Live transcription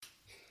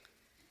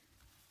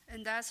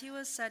And as he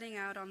was setting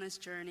out on his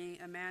journey,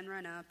 a man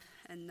ran up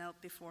and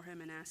knelt before him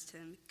and asked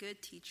him,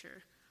 "Good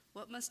teacher,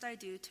 what must I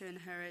do to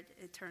inherit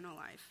eternal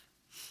life?"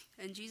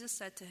 And Jesus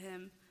said to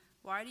him,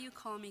 "Why do you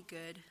call me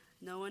good?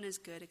 No one is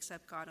good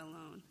except God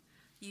alone.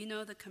 You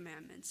know the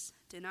commandments.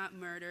 Do not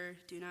murder,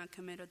 do not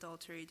commit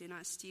adultery, do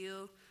not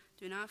steal,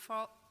 do not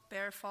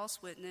bear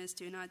false witness,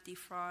 do not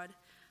defraud,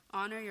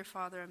 honor your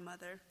father and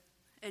mother."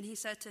 And he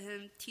said to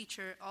him,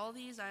 "Teacher, all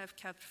these I have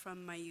kept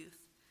from my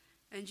youth."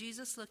 And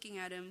Jesus, looking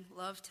at him,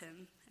 loved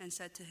him and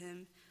said to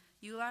him,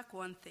 "You lack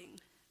one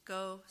thing.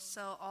 Go,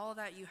 sell all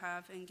that you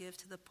have and give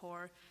to the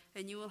poor,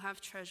 and you will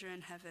have treasure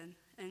in heaven.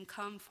 And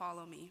come,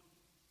 follow me."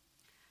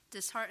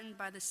 Disheartened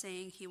by the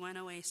saying, he went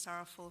away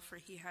sorrowful, for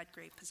he had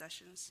great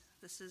possessions.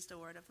 This is the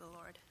word of the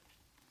Lord.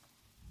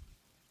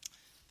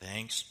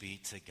 Thanks be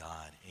to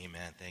God.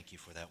 Amen. Thank you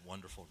for that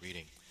wonderful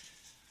reading.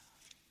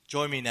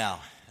 Join me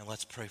now, and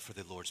let's pray for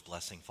the Lord's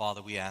blessing.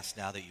 Father, we ask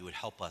now that you would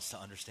help us to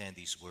understand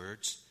these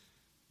words.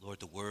 Lord,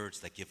 the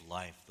words that give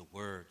life, the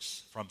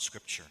words from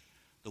Scripture,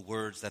 the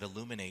words that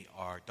illuminate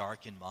our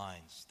darkened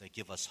minds, that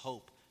give us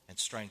hope and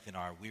strength in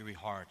our weary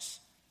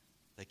hearts,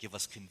 that give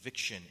us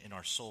conviction in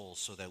our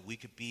souls so that we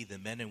could be the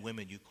men and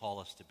women you call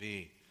us to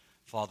be.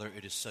 Father,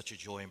 it is such a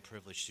joy and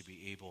privilege to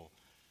be able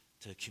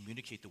to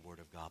communicate the Word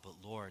of God.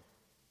 But Lord,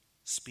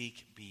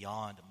 speak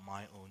beyond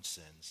my own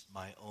sins,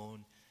 my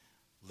own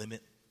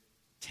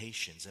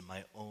limitations, and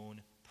my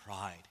own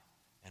pride.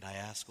 And I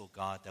ask, oh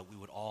God, that we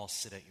would all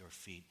sit at your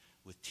feet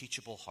with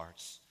teachable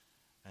hearts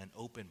and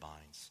open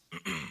minds.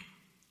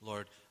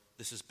 Lord,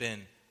 this has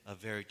been a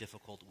very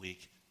difficult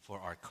week for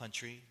our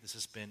country. This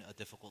has been a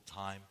difficult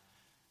time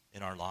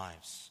in our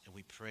lives. And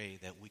we pray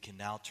that we can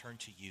now turn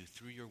to you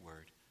through your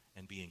word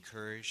and be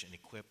encouraged and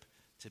equipped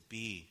to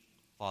be,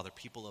 Father,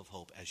 people of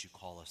hope as you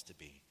call us to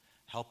be.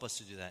 Help us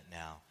to do that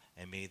now.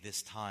 And may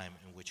this time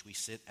in which we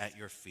sit at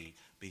your feet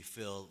be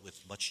filled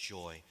with much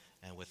joy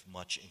and with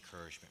much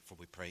encouragement. For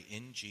we pray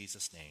in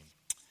Jesus' name.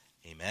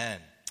 Amen.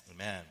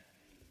 Amen.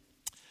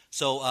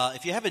 So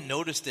if you haven't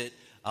noticed it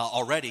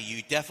already,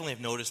 you definitely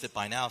have noticed it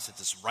by now since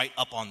it's right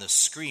up on the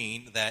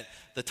screen, that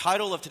the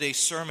title of today's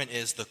sermon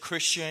is The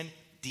Christian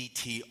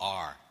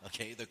DTR.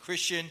 Okay, The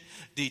Christian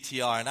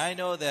DTR. And I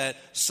know that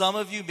some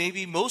of you,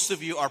 maybe most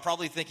of you, are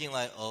probably thinking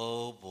like,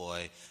 oh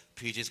boy,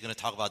 PJ's going to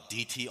talk about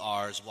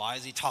DTRs. Why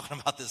is he talking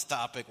about this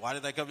topic? Why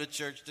did I come to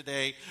church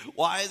today?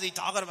 Why is he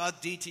talking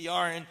about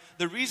DTR? And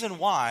the reason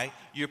why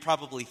you're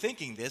probably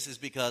thinking this is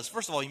because,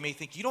 first of all, you may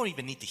think you don't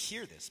even need to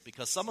hear this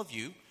because some of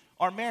you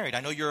are married. I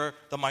know you're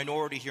the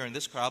minority here in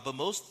this crowd, but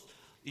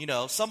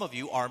some of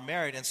you are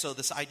married. And so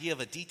this idea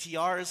of a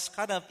DTR is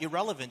kind of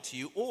irrelevant to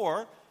you.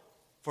 Or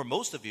for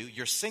most of you,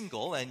 you're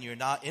single and you're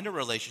not in a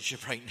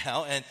relationship right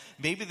now. And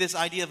maybe this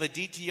idea of a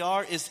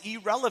DTR is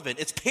irrelevant.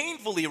 It's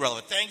painfully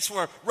irrelevant. Thanks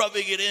for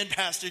rubbing it in,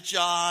 Pastor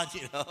John.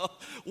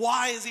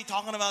 Why is he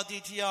talking about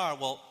DTR?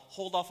 Well,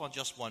 hold off on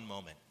just one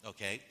moment,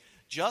 okay?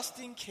 Just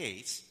in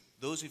case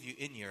those of you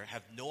in here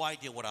have no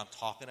idea what I'm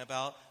talking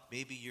about,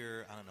 maybe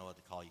you're, I don't know what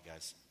to call you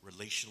guys,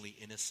 relationally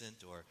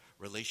innocent or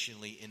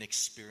relationally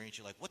inexperienced.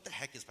 You're like, what the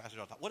heck is Pastor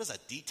John talking about? What is a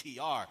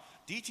DTR?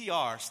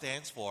 DTR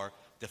stands for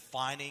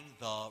defining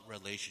the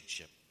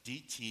relationship.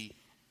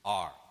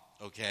 DTR,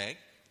 okay?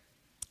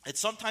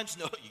 It's sometimes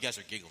known, you guys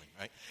are giggling,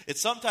 right?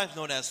 It's sometimes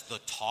known as the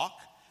talk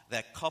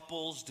that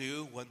couples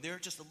do when they're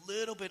just a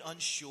little bit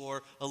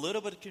unsure, a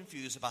little bit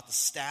confused about the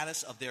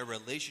status of their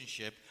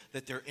relationship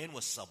that they're in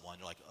with someone.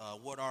 You're like,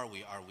 what are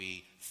we? Are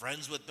we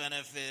friends with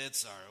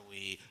benefits? Are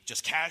we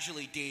just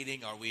casually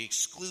dating? Are we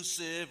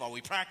exclusive? Are we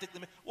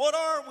practically? What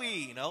are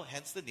we?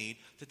 Hence the need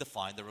to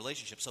define the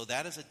relationship. So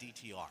that is a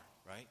DTR,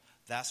 right?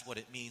 That's what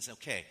it means.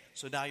 Okay,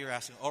 so now you're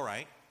asking, all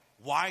right,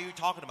 why are you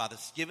talking about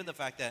this? Given the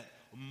fact that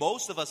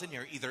most of us in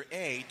here either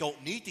A,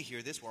 don't need to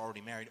hear this, we're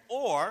already married,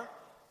 or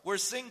we're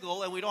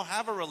single and we don't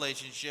have a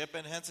relationship,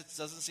 and hence it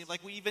doesn't seem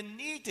like we even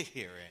need to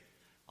hear it.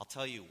 I'll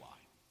tell you why.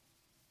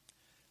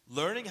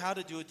 Learning how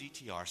to do a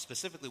DTR,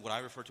 specifically what I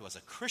refer to as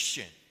a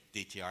Christian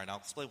DTR, and I'll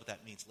explain what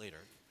that means later.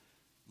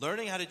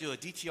 Learning how to do a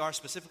DTR,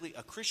 specifically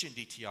a Christian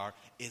DTR,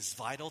 is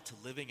vital to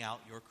living out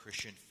your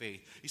Christian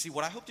faith. You see,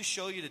 what I hope to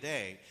show you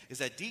today is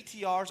that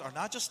DTRs are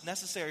not just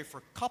necessary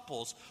for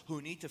couples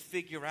who need to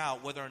figure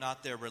out whether or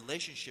not their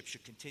relationship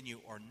should continue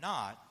or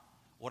not.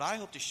 What I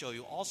hope to show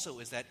you also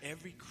is that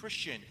every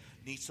Christian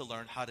needs to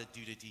learn how to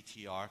do the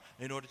DTR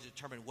in order to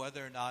determine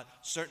whether or not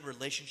certain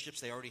relationships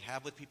they already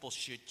have with people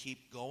should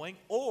keep going,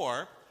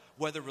 or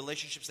whether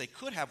relationships they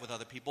could have with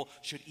other people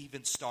should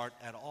even start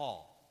at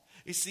all.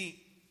 You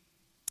see,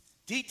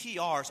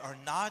 DTRs are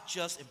not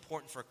just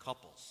important for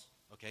couples,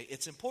 okay?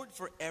 It's important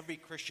for every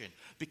Christian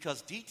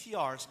because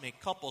DTRs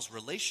make couples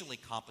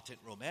relationally competent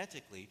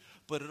romantically,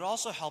 but it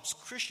also helps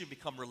Christians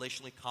become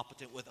relationally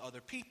competent with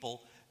other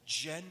people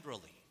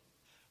generally.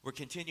 We're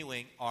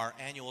continuing our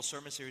annual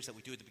sermon series that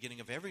we do at the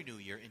beginning of every new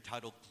year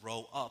entitled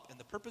Grow Up. And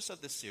the purpose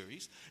of this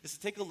series is to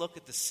take a look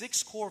at the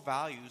 6 core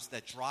values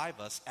that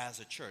drive us as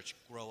a church.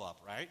 Grow up,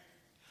 right?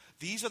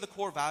 These are the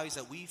core values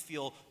that we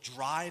feel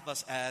drive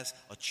us as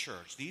a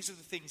church. These are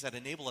the things that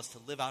enable us to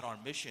live out our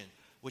mission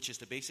which is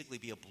to basically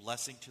be a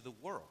blessing to the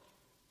world.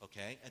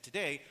 Okay? And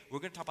today, we're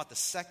going to talk about the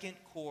second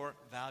core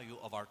value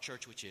of our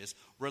church, which is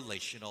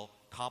relational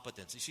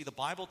competence. You see, the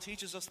Bible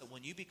teaches us that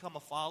when you become a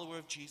follower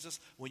of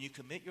Jesus, when you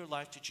commit your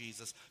life to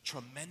Jesus,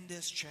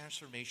 tremendous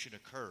transformation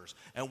occurs.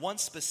 And one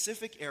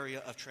specific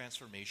area of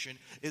transformation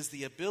is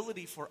the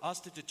ability for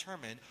us to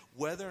determine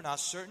whether or not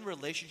certain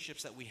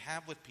relationships that we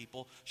have with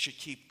people should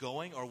keep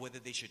going or whether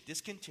they should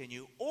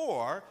discontinue,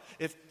 or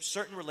if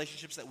certain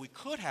relationships that we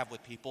could have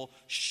with people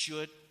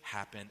should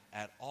happen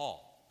at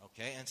all.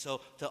 Okay, and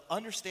so to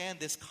understand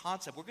this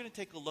concept, we're going to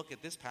take a look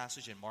at this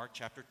passage in Mark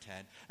chapter 10,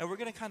 and we're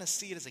going to kind of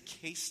see it as a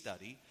case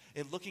study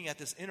in looking at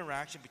this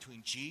interaction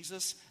between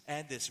Jesus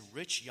and this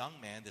rich young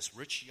man, this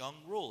rich young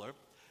ruler,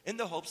 in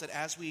the hopes that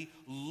as we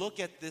look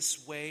at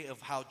this way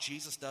of how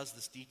Jesus does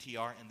this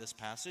DTR in this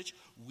passage,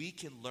 we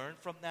can learn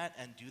from that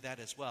and do that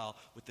as well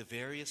with the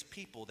various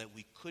people that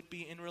we could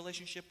be in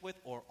relationship with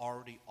or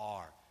already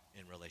are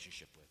in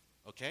relationship with.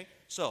 Okay,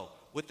 so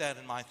with that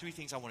in mind, three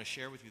things I want to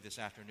share with you this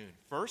afternoon.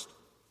 First,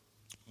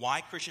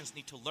 why Christians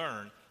need to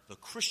learn the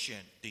Christian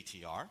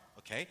DTR,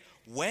 okay?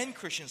 When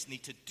Christians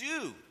need to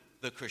do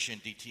the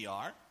Christian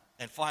DTR.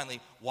 And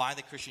finally, why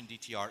the Christian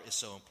DTR is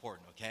so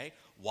important, okay?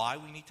 Why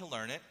we need to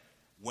learn it,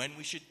 when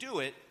we should do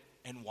it,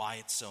 and why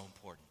it's so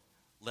important.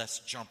 Let's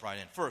jump right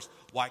in. First,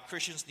 why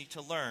Christians need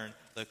to learn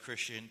the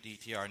Christian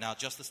DTR. Now,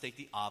 just to state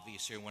the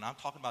obvious here, when I'm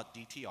talking about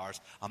DTRs,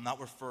 I'm not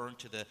referring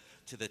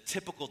to the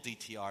typical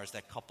DTRs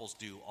that couples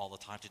do all the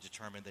time to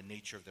determine the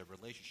nature of their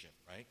relationship,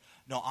 right?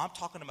 No, I'm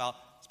talking about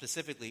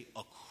specifically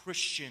a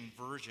Christian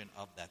version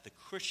of that, the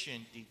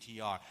Christian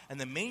DTR.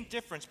 And the main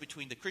difference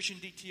between the Christian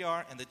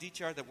DTR and the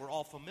DTR that we're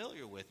all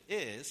familiar with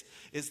is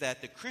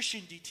that the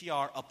Christian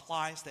DTR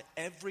applies to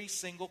every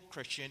single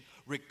Christian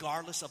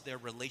regardless of their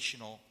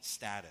relational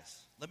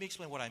status. Let me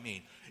explain what I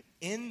mean.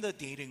 In the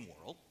dating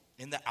world,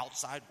 in the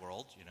outside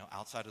world,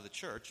 outside of the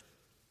church,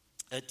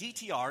 a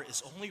DTR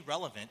is only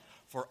relevant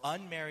for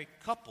unmarried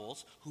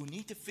couples who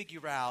need to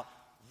figure out,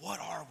 what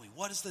are we?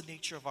 What is the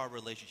nature of our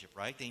relationship,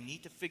 right? They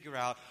need to figure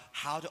out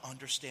how to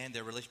understand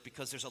their relationship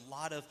because there's a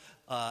lot of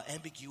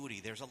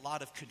ambiguity. There's a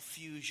lot of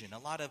confusion, a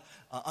lot of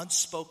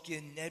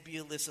unspoken,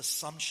 nebulous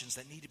assumptions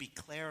that need to be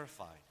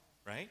clarified,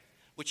 right?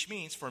 Which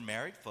means for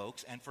married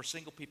folks and for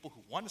single people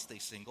who want to stay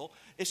single,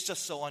 it's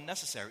just so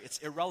unnecessary. It's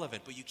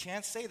irrelevant. But you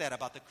can't say that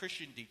about the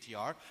Christian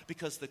DTR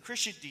because the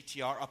Christian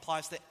DTR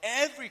applies to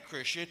every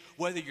Christian,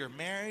 whether you're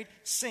married,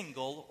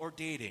 single, or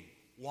dating.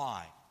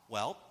 Why?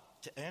 Well,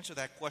 to answer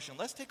that question,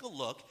 let's take a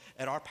look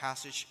at our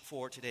passage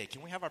for today.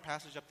 Can we have our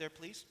passage up there,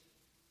 please?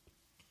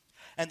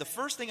 And the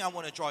first thing I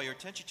want to draw your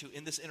attention to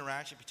in this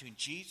interaction between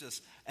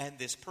Jesus and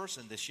this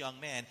person, this young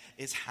man,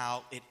 is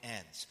how it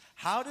ends.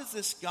 How does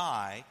this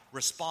guy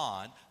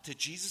respond to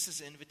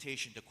Jesus'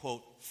 invitation to,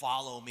 quote,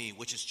 follow me,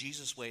 which is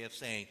Jesus' way of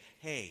saying,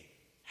 hey,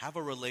 have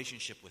a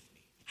relationship with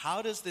me?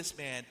 How does this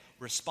man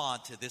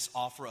respond to this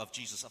offer of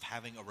Jesus of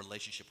having a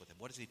relationship with him?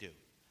 What does he do?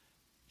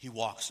 He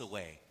walks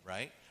away,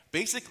 right?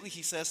 Basically,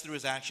 he says through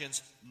his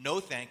actions, no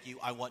thank you,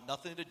 I want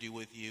nothing to do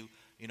with you.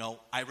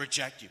 I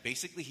reject you.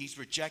 Basically, he's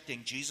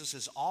rejecting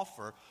Jesus'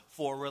 offer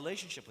for a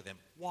relationship with him.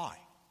 Why?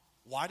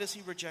 Why does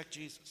he reject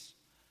Jesus?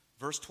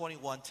 Verse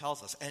 21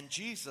 tells us, and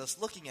Jesus,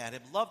 looking at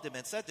him, loved him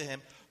and said to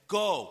him,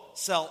 go,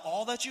 sell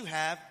all that you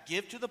have,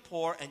 give to the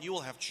poor, and you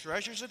will have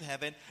treasures in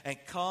heaven, and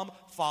come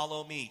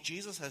follow me.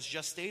 Jesus has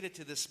just stated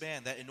to this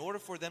man that in order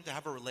for them to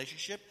have a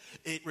relationship,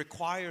 it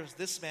requires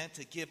this man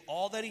to give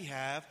all that he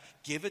have,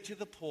 give it to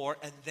the poor,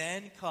 and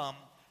then come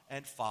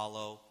and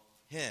follow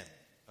him.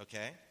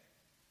 Okay?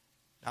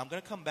 Now, I'm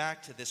going to come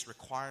back to this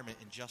requirement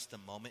in just a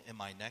moment in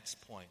my next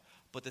point.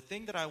 But the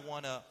thing that I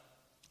want to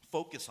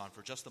focus on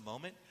for just a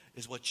moment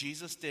is what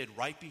Jesus did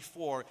right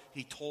before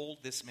he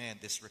told this man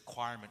this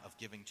requirement of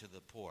giving to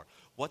the poor.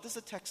 What does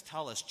the text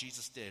tell us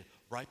Jesus did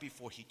right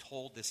before he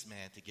told this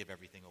man to give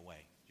everything away?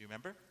 Do you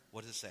remember?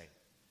 What does it say?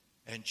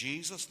 And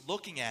Jesus,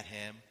 looking at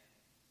him,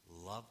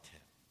 loved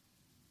him.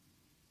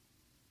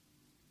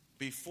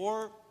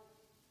 Before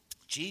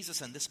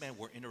Jesus and this man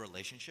were in a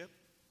relationship,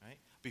 right?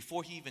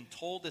 Before he even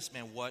told this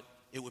man what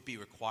it would be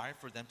required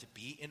for them to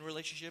be in a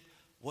relationship,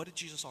 what did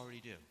Jesus already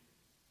do?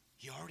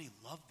 He already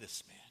loved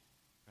this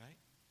man, right?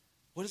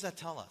 What does that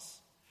tell us?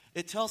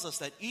 It tells us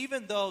that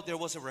even though there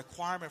was a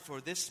requirement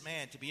for this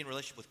man to be in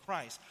relationship with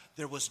Christ,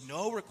 there was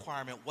no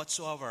requirement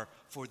whatsoever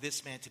for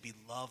this man to be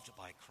loved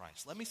by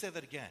Christ. Let me say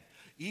that again.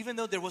 Even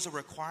though there was a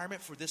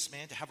requirement for this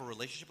man to have a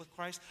relationship with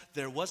Christ,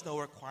 there was no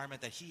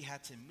requirement that he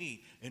had to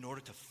meet in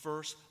order to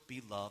first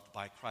be loved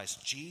by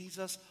Christ.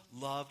 Jesus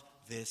loved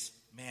this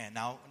man.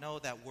 Now, I know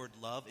that word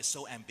love is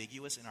so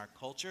ambiguous in our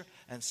culture,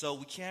 and so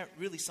we can't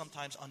really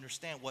sometimes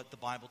understand what the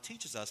Bible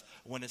teaches us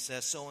when it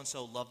says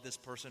so-and-so loved this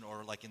person,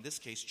 or like in this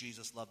case,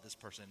 Jesus loved this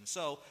person. And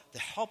so, to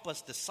help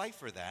us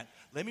decipher that,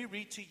 let me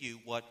read to you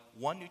what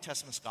one New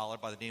Testament scholar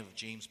by the name of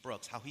James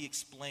Brooks, how he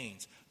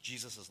explains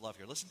Jesus' love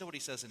here. Listen to what he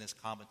says in his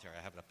commentary.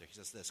 I have it up there. He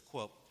says this,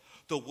 quote,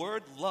 the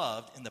word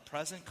loved in the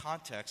present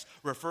context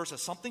refers to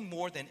something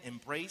more than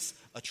embrace,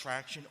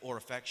 attraction, or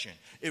affection.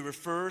 It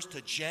refers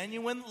to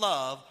genuine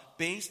love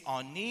based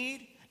on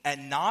need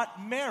and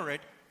not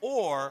merit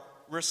or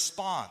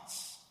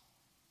response.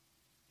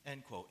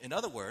 End quote. In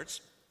other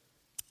words,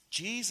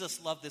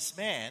 Jesus loved this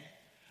man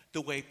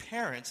the way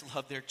parents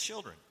love their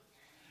children.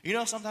 You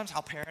know sometimes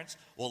how parents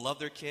will love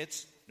their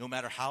kids no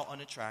matter how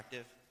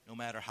unattractive, no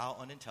matter how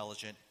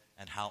unintelligent,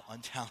 and how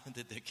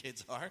untalented their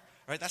kids are,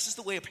 right? That's just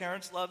the way a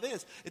parent's love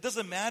is. It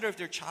doesn't matter if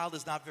their child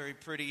is not very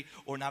pretty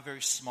or not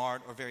very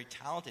smart or very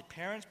talented.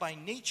 Parents by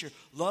nature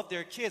love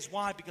their kids.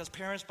 Why? Because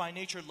parents by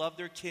nature love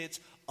their kids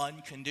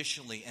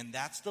unconditionally. And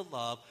that's the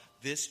love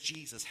this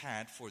Jesus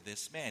had for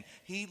this man.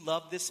 He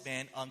loved this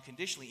man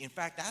unconditionally. In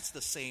fact, that's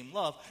the same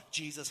love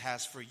Jesus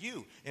has for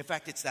you. In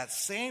fact, it's that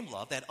same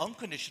love, that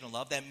unconditional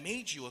love, that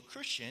made you a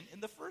Christian in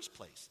the first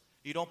place.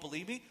 You don't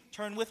believe me?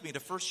 Turn with me to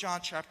 1 John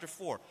chapter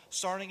 4.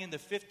 Starting in the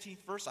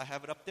 15th verse, I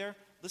have it up there.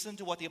 Listen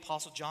to what the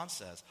Apostle John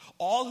says.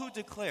 All who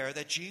declare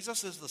that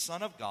Jesus is the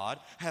Son of God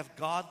have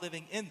God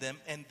living in them,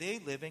 and they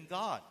live in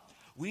God.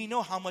 We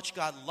know how much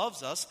God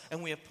loves us,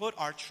 and we have put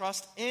our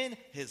trust in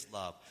his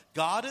love.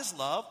 God is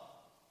love,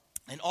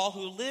 and all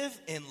who live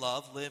in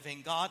love live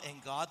in God,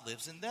 and God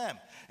lives in them.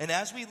 And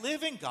as we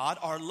live in God,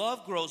 our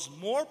love grows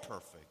more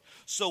perfect.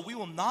 So we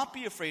will not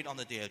be afraid on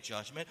the day of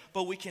judgment,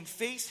 but we can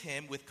face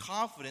him with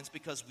confidence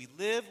because we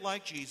live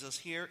like Jesus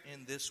here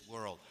in this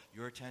world.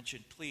 Your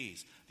attention,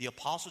 please. The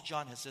Apostle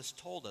John has just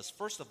told us,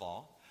 first of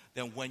all,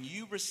 that when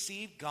you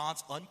receive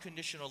God's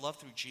unconditional love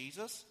through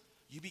Jesus,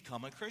 you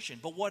become a Christian.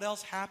 But what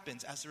else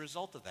happens as a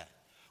result of that?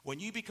 When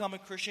you become a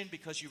Christian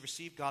because you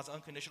receive God's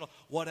unconditional,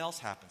 what else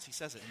happens? He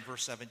says it in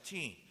verse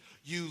 17.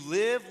 You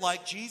live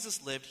like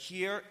Jesus lived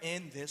here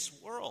in this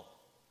world.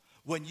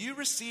 When you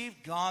receive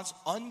God's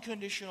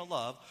unconditional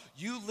love,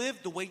 you live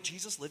the way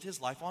Jesus lived his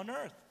life on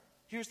earth.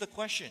 Here's the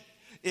question.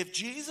 If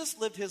Jesus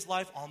lived his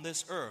life on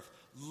this earth,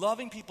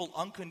 loving people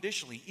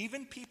unconditionally,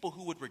 even people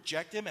who would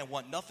reject him and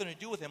want nothing to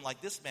do with him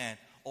like this man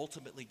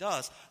ultimately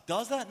does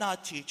that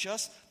not teach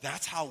us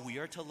that's how we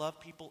are to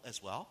love people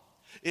as well?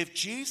 If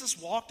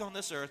Jesus walked on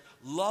this earth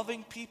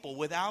loving people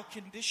without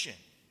condition,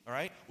 all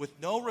right, with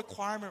no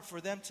requirement for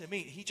them to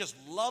meet, he just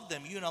loved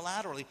them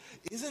unilaterally,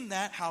 isn't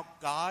that how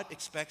God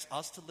expects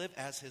us to live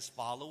as his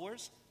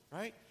followers,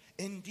 right?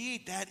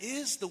 Indeed, that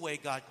is the way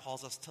God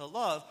calls us to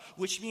love,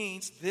 which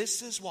means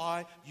this is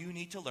why you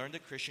need to learn the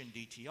Christian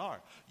DTR.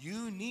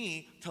 You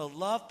need to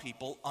love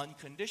people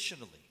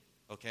unconditionally,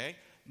 okay?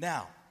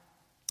 Now,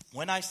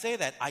 when I say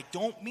that, I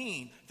don't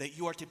mean that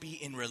you are to be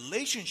in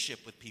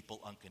relationship with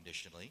people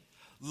unconditionally.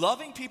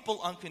 Loving people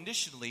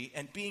unconditionally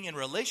and being in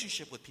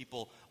relationship with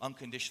people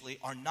unconditionally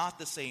are not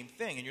the same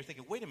thing. And you're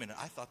thinking, wait a minute,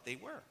 I thought they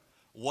were.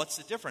 What's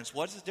the difference?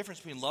 What is the difference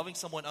between loving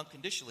someone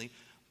unconditionally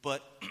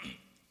but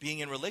being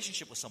in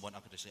relationship with someone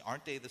unconditionally?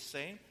 Aren't they the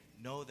same?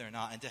 No, they're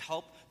not. And to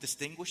help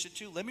distinguish the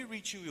two, let me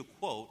read you a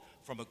quote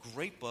from a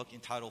great book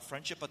entitled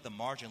Friendship at the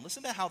Margin.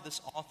 Listen to how this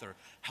author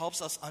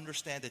helps us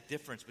understand the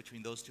difference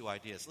between those two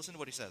ideas. Listen to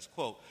what he says.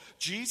 Quote,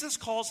 Jesus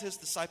calls his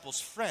disciples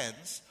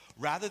friends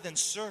rather than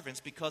servants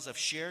because of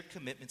shared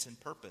commitments and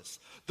purpose.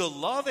 The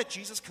love that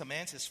Jesus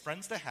commands his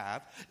friends to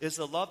have is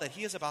the love that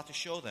he is about to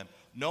show them.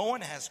 No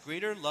one has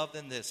greater love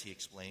than this, he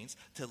explains,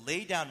 to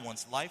lay down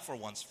one's life for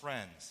one's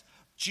friends.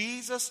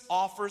 Jesus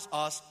offers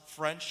us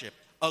friendship.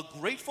 A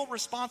grateful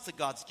response to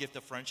God's gift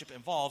of friendship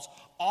involves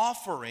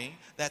offering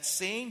that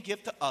same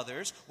gift to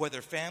others, whether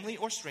family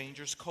or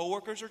strangers,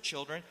 coworkers or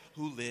children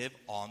who live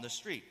on the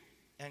street.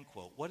 End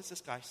quote. What is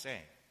this guy saying?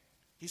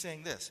 He's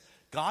saying this.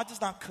 God does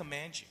not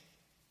command you.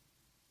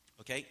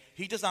 Okay?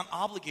 He does not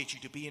obligate you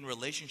to be in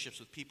relationships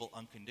with people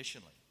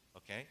unconditionally.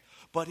 Okay?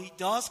 But he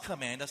does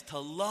command us to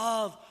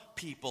love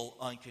people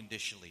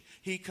unconditionally.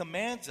 He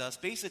commands us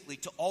basically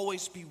to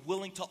always be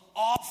willing to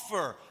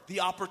offer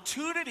the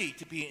opportunity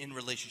to be in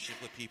relationship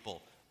with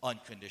people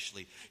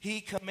unconditionally.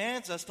 He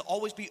commands us to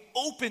always be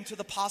open to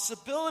the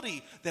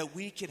possibility that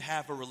we can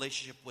have a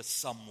relationship with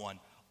someone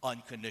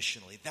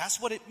unconditionally.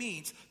 That's what it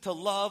means to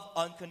love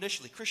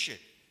unconditionally. Christian,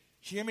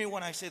 hear me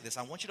when I say this.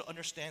 I want you to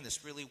understand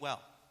this really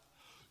well.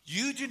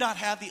 You do not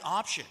have the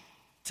option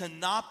to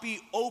not be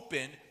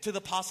open to the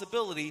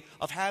possibility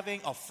of having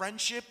a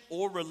friendship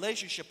or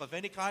relationship of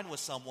any kind with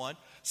someone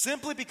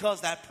simply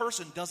because that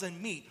person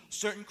doesn't meet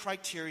certain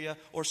criteria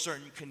or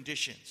certain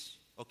conditions,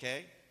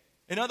 okay?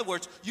 In other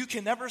words, you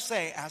can never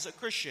say as a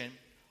Christian,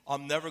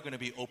 I'm never going to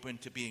be open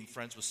to being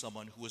friends with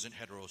someone who isn't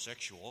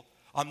heterosexual.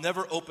 I'm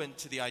never open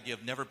to the idea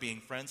of never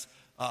being friends,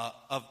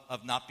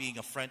 of not being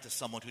a friend to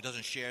someone who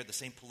doesn't share the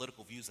same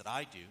political views that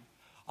I do.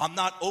 I'm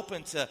not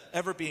open to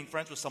ever being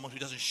friends with someone who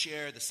doesn't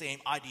share the same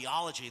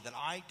ideology that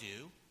I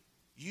do.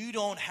 You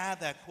don't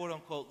have that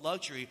quote-unquote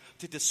luxury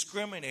to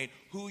discriminate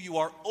who you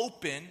are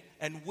open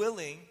and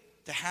willing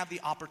to have the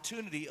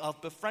opportunity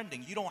of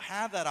befriending. You don't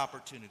have that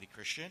opportunity,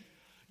 Christian.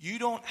 You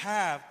don't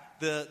have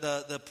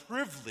the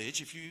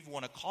privilege, if you even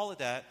want to call it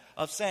that,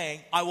 of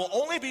saying, I will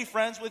only be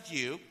friends with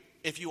you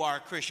if you are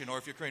a Christian or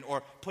if you're Korean,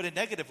 or put it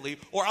negatively,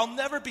 or I'll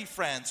never be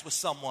friends with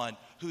someone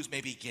who's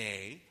maybe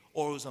gay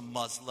or who's a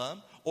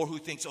Muslim, or who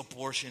thinks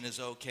abortion is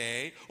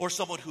okay, or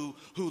someone who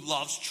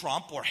loves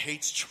Trump or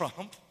hates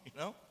Trump, you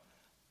know?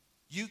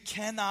 You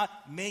cannot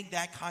make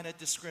that kind of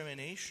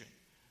discrimination.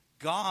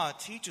 God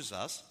teaches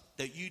us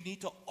that you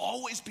need to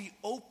always be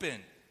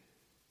open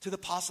to the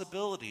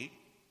possibility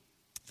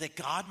that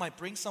God might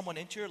bring someone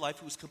into your life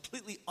who is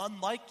completely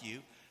unlike you,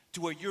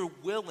 to where you're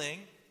willing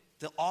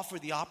to offer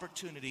the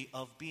opportunity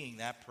of being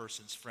that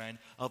person's friend,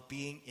 of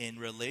being in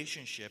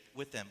relationship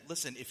with them.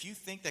 Listen, if you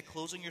think that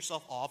closing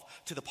yourself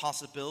off to the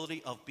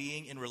possibility of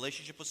being in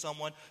relationship with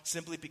someone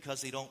simply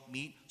because they don't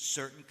meet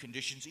certain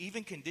conditions,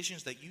 even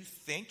conditions that you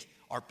think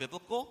are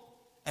biblical,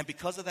 and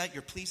because of that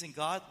you're pleasing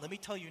God, let me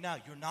tell you now,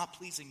 you're not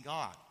pleasing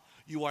God.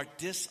 You are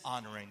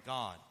dishonoring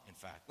God, in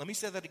fact. Let me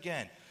say that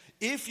again.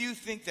 If you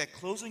think that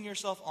closing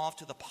yourself off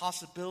to the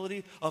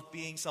possibility of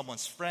being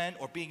someone's friend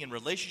or being in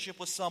relationship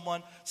with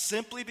someone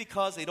simply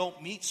because they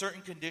don't meet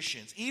certain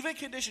conditions, even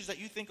conditions that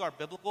you think are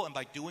biblical, and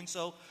by doing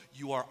so,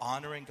 you are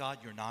honoring God,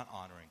 you're not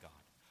honoring God.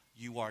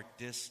 You are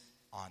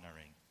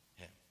dishonoring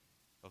Him.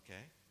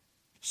 Okay?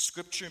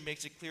 Scripture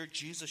makes it clear,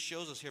 Jesus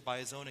shows us here by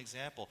His own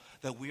example,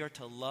 that we are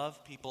to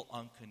love people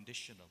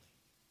unconditionally.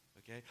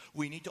 Okay?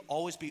 We need to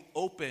always be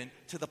open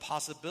to the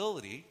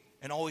possibility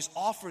and always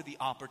offer the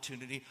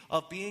opportunity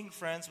of being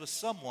friends with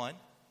someone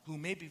who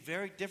may be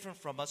very different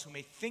from us, who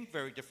may think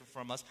very different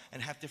from us,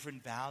 and have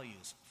different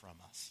values from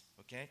us.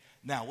 Okay?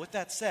 Now, with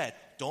that said,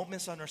 don't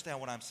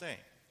misunderstand what I'm saying.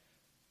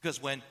 Because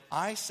when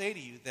I say to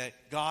you that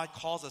God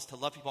calls us to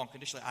love people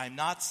unconditionally, I'm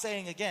not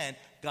saying, again,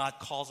 God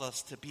calls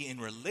us to be in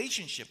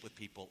relationship with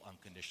people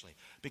unconditionally.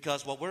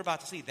 Because what we're about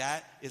to see,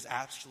 that is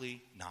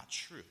actually not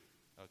true.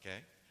 Okay?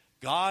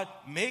 God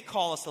may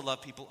call us to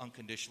love people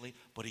unconditionally,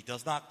 but He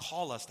does not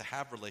call us to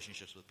have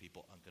relationships with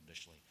people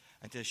unconditionally.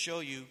 And to show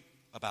you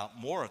about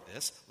more of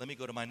this, let me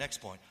go to my next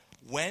point.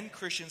 When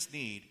Christians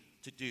need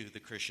to do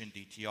the Christian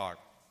DTR.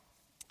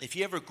 If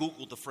you ever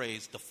Googled the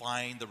phrase,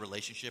 define the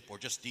relationship, or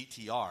just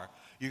DTR,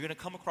 you're going to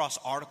come across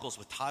articles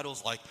with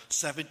titles like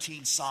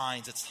 17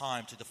 signs it's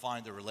time to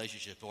define the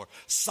relationship, or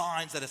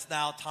signs that it's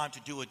now time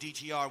to do a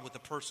DTR with the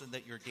person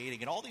that you're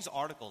dating. And all these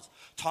articles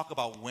talk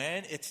about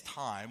when it's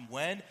time,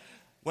 when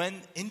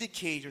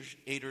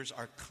indicators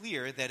are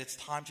clear that it's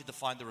time to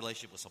define the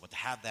relationship with someone, to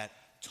have that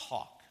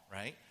talk,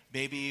 right?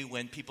 Maybe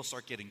when people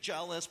start getting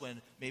jealous,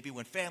 when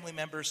family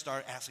members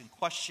start asking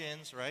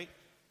questions, right?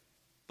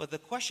 But the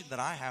question that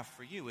I have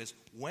for you is,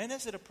 when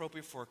is it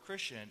appropriate for a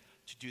Christian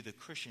to do the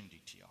Christian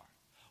DTR?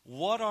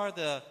 What are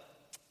the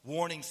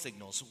warning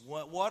signals?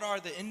 What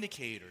are the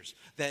indicators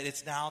that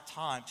it's now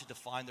time to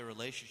define the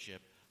relationship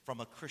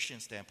from a Christian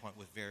standpoint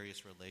with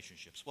various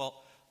relationships?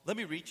 Well, let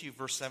me read to you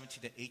verse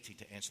 17 to 18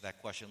 to answer that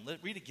question.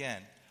 Read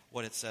again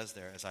what it says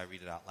there as I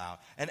read it out loud.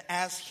 And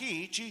as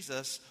he,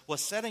 Jesus,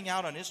 was setting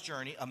out on his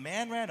journey, a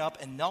man ran up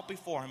and knelt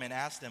before him and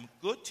asked him,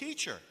 "Good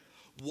teacher,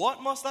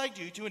 what must I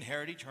do to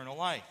inherit eternal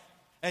life?"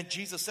 And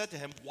Jesus said to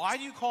him, "Why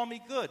do you call me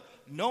good?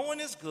 No one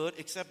is good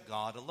except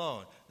God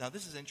alone." Now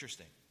this is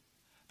interesting,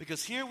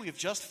 because here we have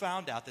just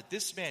found out that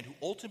this man who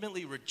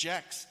ultimately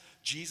rejects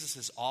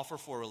Jesus' offer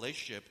for a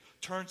relationship,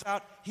 turns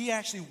out he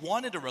actually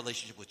wanted a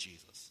relationship with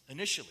Jesus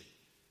initially.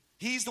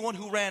 He's the one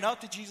who ran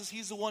up to Jesus.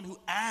 He's the one who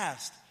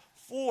asked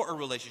for a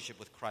relationship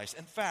with Christ.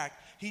 In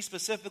fact, he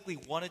specifically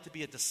wanted to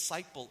be a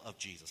disciple of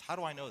Jesus. How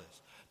do I know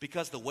this?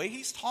 Because the way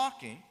he's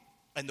talking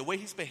and the way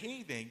he's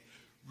behaving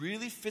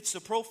really fits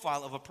the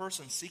profile of a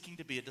person seeking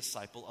to be a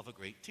disciple of a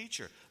great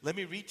teacher. Let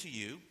me read to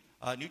you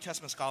New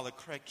Testament scholar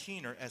Craig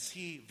Keener as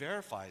he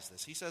verifies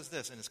this. He says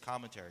this in his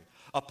commentary: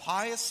 "A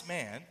pious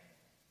man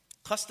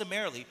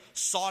customarily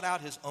sought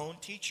out his own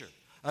teacher.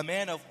 A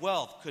man of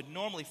wealth could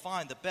normally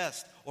find the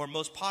best or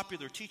most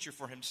popular teacher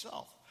for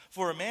himself.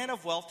 For a man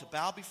of wealth to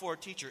bow before a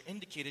teacher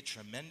indicated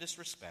tremendous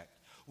respect.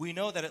 We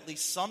know that at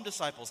least some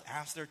disciples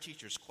asked their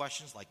teachers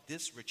questions like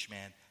this rich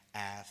man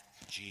asked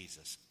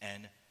Jesus."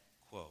 End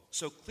quote.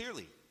 So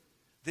clearly,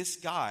 this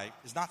guy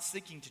is not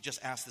seeking to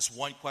just ask this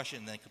one question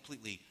and then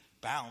completely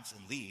bounce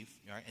and leave,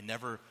 right, and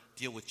never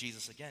deal with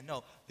Jesus again.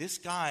 No, this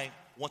guy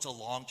wants a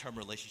long-term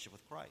relationship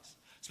with Christ.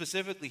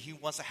 Specifically, he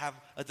wants to have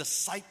a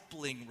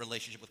discipling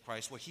relationship with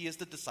Christ where he is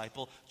the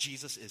disciple,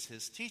 Jesus is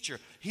his teacher.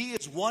 He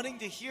is wanting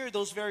to hear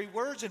those very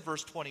words in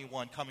verse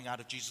 21 coming out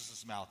of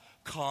Jesus' mouth.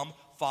 "Come,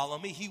 follow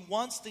me." He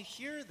wants to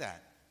hear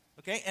that.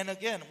 Okay, and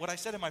again, what I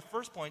said in my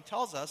first point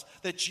tells us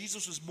that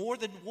Jesus was more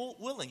than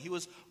willing. He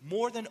was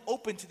more than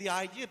open to the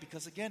idea,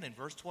 because again, in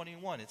verse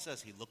 21, it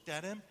says he looked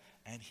at him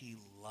and he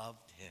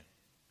loved him.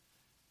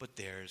 But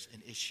there's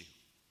an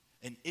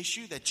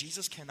issue that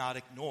Jesus cannot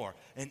ignore,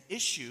 an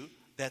issue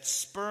that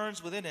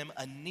spurns within him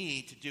a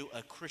need to do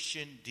a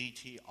Christian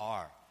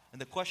DTR.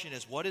 And the question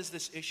is, what is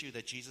this issue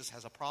that Jesus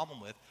has a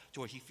problem with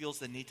to where he feels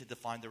the need to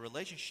define the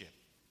relationship?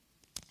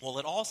 Well,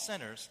 it all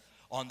centers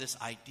on this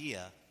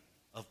idea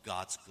of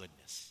God's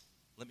goodness.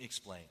 Let me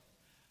explain.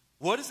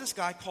 What does this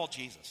guy call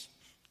Jesus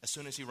as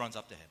soon as he runs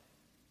up to him?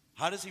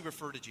 How does he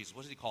refer to Jesus?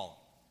 What does he call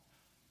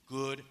him?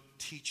 Good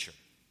teacher,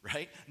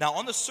 right? Now,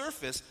 on the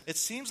surface, it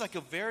seems like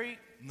a very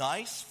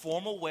nice,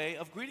 formal way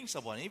of greeting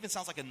someone. It even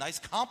sounds like a nice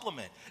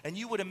compliment. And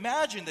you would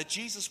imagine that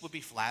Jesus would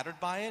be flattered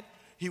by it.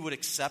 He would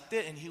accept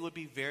it, and he would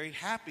be very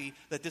happy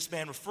that this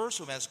man refers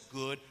to him as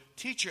good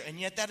teacher. And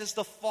yet that is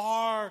the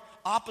far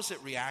opposite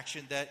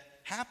reaction that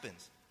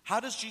happens. How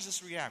does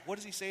Jesus react? What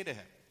does he say to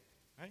him?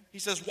 Right? He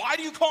says, why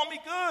do you call me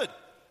good?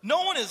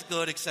 No one is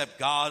good except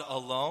God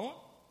alone.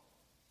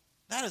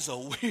 That is a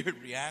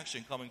weird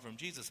reaction coming from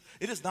Jesus.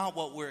 It is not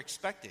what we're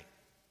expecting,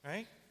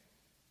 right?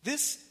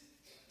 This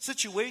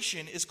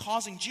situation is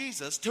causing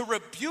Jesus to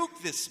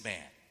rebuke this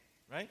man,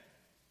 right?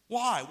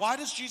 Why? Why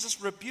does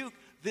Jesus rebuke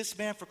this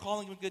man for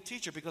calling him a good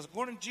teacher? Because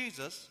according to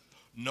Jesus,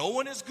 no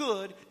one is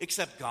good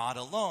except God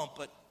alone.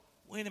 But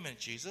wait a minute,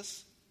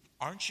 Jesus,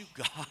 aren't you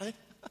God?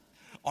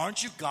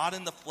 Aren't you God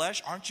in the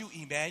flesh? Aren't you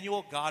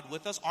Emmanuel, God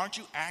with us? Aren't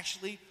you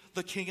actually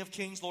the King of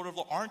Kings, Lord of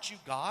Lords? Aren't you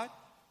God?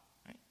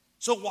 Right?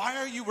 So why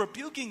are you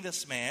rebuking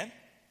this man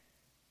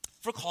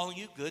for calling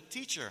you good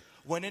teacher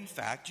when in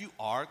fact you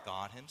are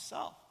God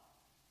himself?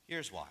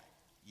 Here's why.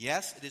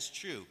 Yes, it is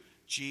true.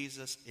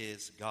 Jesus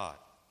is God,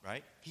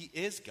 right? He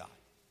is God.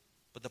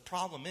 But the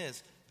problem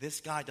is, this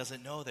guy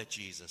doesn't know that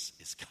Jesus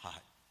is God.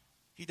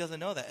 He doesn't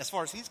know that. As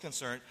far as he's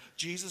concerned,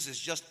 Jesus is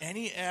just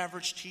any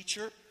average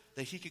teacher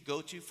that he could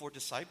go to for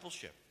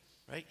discipleship,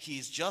 right?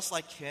 He's just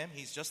like him.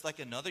 He's just like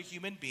another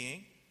human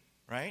being,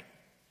 right?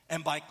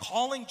 And by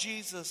calling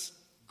Jesus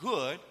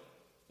good,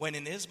 when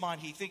in his mind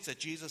he thinks that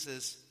Jesus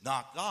is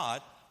not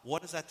God,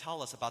 what does that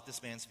tell us about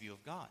this man's view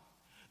of God?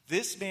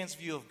 This man's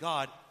view of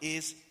God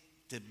is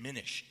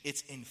diminished.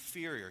 It's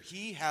inferior.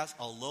 He has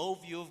a low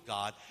view of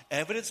God,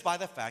 evidenced by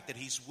the fact that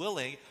he's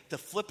willing to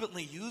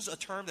flippantly use a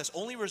term that's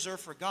only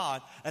reserved for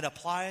God and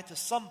apply it to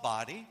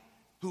somebody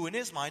who in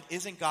his mind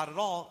isn't God at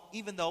all,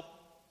 even though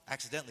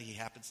accidentally he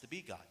happens to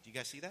be God. Do you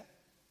guys see that?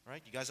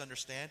 Right? You guys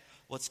understand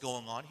what's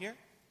going on here?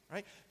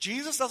 Right?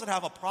 Jesus doesn't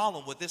have a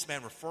problem with this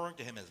man referring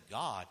to him as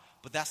God,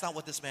 but that's not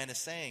what this man is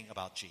saying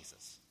about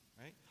Jesus.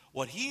 Right?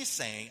 What he's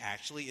saying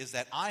actually is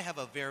that I have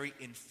a very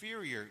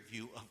inferior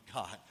view of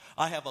God.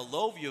 I have a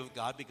low view of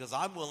God because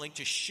I'm willing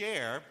to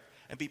share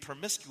and be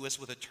promiscuous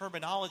with a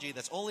terminology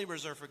that's only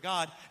reserved for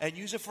God and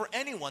use it for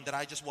anyone that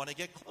I just want to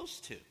get close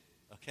to.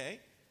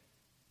 Okay?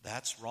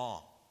 That's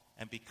wrong.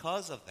 And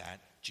because of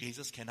that,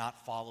 Jesus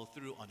cannot follow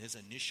through on his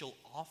initial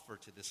offer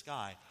to this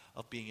guy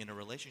of being in a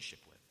relationship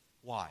with.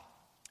 Why?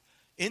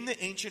 In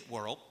the ancient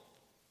world,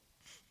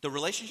 the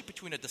relationship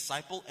between a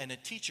disciple and a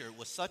teacher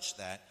was such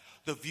that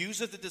the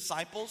views of the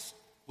disciples,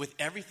 with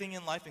everything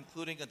in life,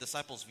 including a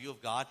disciple's view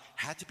of God,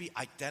 had to be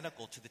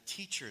identical to the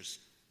teacher's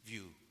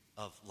view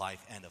of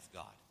life and of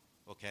God.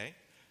 Okay?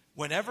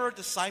 Whenever a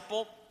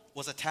disciple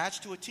was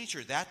attached to a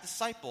teacher, that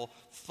disciple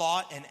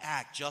thought and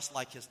acted just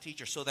like his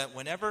teacher, so that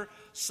whenever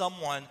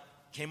someone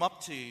came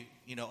up to,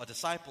 a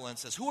disciple and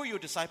says, who are you a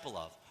disciple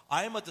of?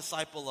 I am a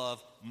disciple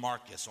of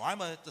Marcus, or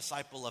I'm a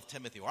disciple of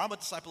Timothy, or I'm a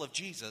disciple of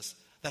Jesus.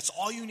 That's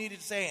all you needed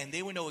to say, and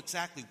they would know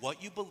exactly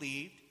what you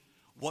believed,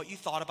 what you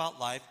thought about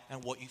life,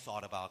 and what you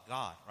thought about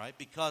God, right?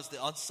 Because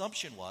the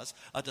assumption was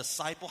a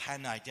disciple had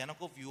an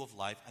identical view of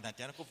life, an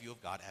identical view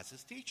of God as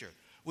his teacher.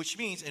 Which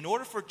means in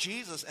order for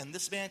Jesus and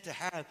this man to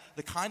have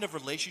the kind of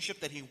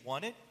relationship that he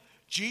wanted,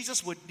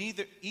 Jesus would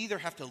either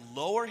have to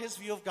lower his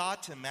view of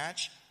God to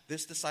match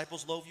this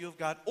disciple's low view of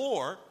God,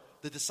 or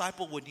the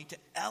disciple would need to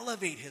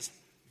elevate his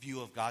view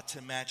of God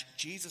to match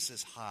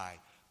Jesus' high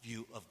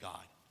view of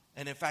God.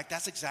 And in fact,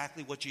 that's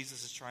exactly what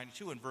Jesus is trying to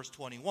do in verse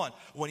 21.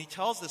 When he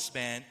tells this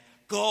man,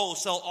 go,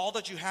 sell all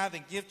that you have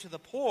and give to the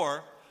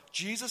poor,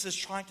 Jesus is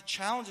trying to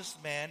challenge this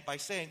man by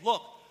saying,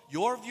 look,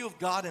 your view of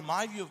God and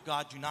my view of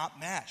God do not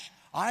match.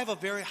 I have a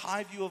very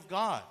high view of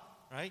God,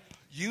 right?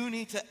 You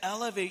need to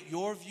elevate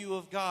your view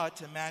of God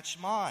to match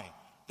mine.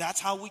 That's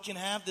how we can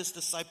have this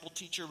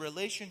disciple-teacher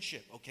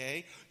relationship,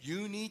 okay?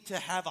 You need to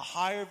have a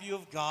higher view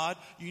of God.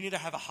 You need to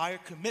have a higher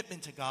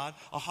commitment to God,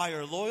 a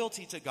higher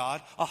loyalty to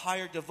God, a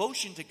higher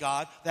devotion to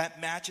God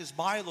that matches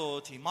my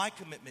loyalty, my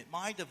commitment,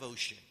 my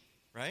devotion,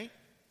 right?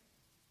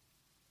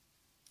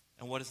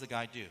 And what does the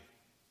guy do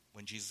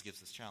when Jesus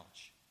gives this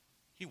challenge?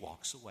 He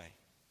walks away.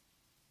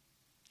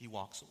 He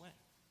walks away.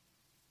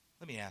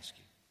 Let me ask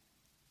you,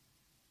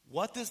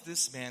 what does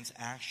this man's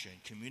action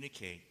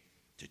communicate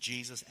to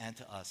Jesus and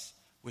to us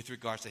with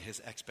regards to his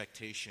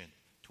expectation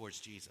towards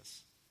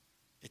Jesus?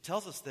 It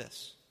tells us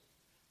this.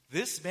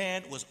 This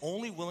man was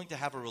only willing to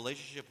have a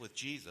relationship with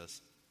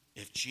Jesus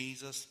if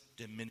Jesus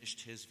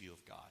diminished his view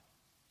of God.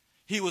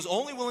 He was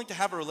only willing to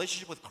have a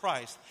relationship with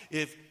Christ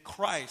if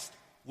Christ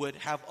would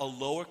have a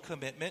lower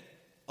commitment,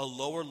 a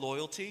lower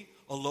loyalty,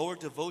 a lower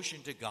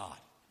devotion to God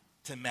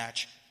to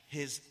match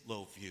his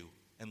low view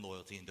and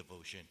loyalty and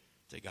devotion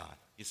to God.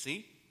 You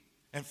see?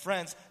 And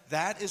friends,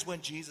 that is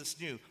when Jesus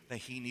knew that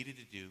he needed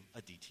to do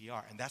a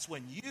DTR. And that's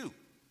when you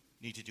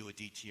need to do a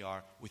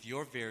DTR with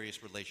your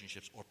various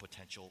relationships or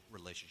potential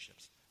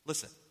relationships.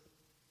 Listen,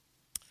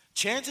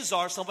 chances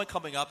are someone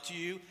coming up to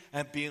you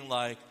and being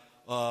like,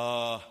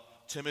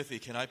 Timothy,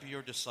 can I be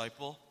your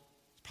disciple?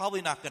 It's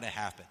probably not going to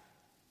happen.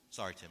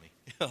 Sorry,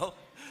 Timmy.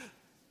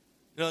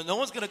 No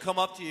one's going to come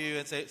up to you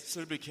and say,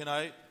 Timothy, can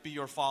I be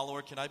your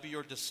follower? Can I be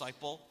your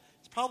disciple?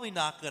 It's probably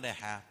not going to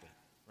happen,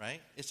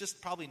 right? It's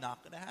just probably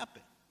not going to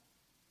happen.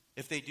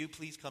 If they do,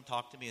 please come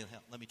talk to me and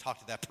let me talk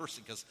to that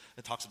person because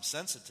it talks some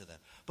sense into them.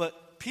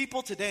 But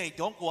people today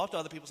don't go up to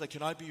other people and say,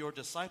 can I be your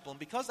disciple? And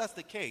because that's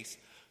the case,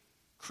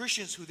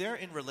 Christians who they're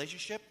in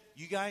relationship,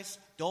 you guys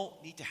don't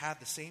need to have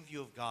the same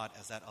view of God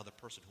as that other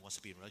person who wants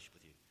to be in relationship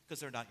with you, because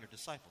they're not your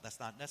disciple. That's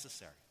not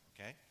necessary,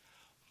 okay?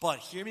 But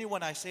hear me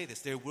when I say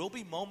this. There will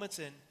be moments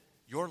in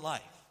your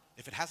life,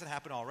 if it hasn't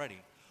happened already,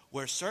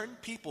 where certain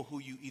people who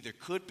you either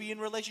could be in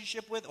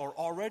relationship with or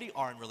already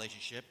are in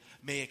relationship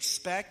may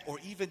expect or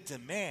even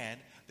demand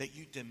that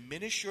you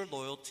diminish your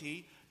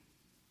loyalty,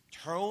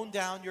 tone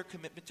down your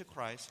commitment to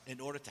Christ in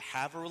order to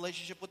have a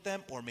relationship with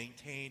them or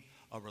maintain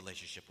a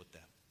relationship with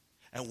them.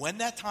 And when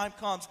that time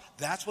comes,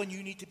 that's when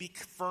you need to be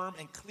firm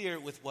and clear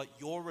with what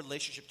your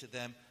relationship to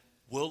them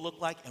will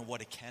look like and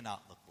what it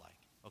cannot look like,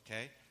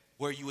 okay?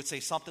 Where you would say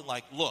something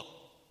like, look,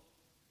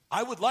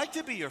 I would like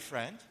to be your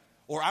friend,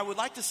 or I would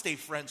like to stay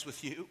friends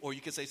with you, or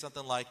you could say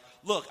something like,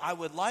 look, I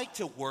would like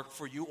to work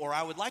for you, or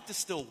I would like to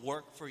still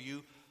work for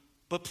you,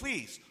 but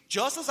please,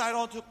 just as I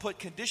don't put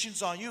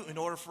conditions on you in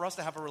order for us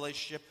to have a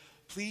relationship,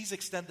 please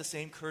extend the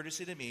same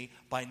courtesy to me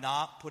by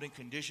not putting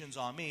conditions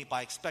on me,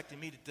 by expecting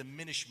me to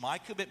diminish my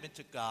commitment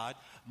to God,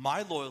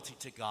 my loyalty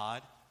to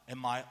God, and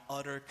my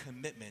utter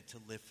commitment to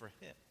live for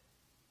Him.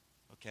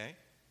 Okay?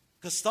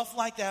 Because stuff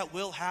like that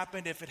will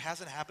happen. If it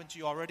hasn't happened to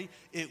you already,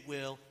 it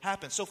will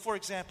happen. So, for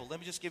example, let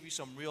me just give you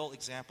some real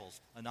examples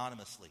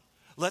anonymously.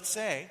 Let's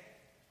say,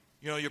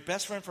 your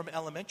best friend from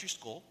elementary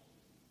school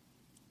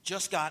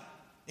just got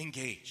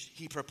engaged.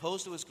 He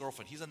proposed to his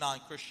girlfriend. He's a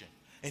non-Christian.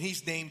 And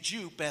he's named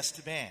you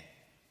best man,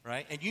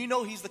 right? And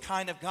he's the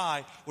kind of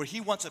guy where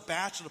he wants a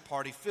bachelor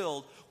party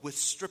filled with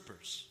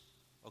strippers,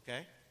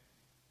 okay?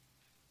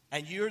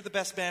 And you're the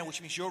best man,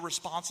 which means you're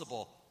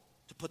responsible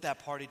to put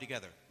that party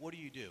together. What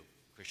do?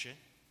 Christian?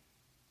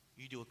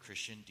 You do a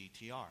Christian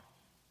DTR,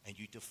 and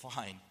you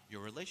define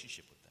your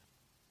relationship with them.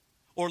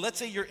 Or let's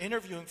say you're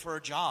interviewing for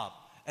a job,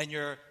 and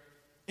your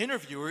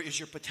interviewer is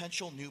your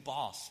potential new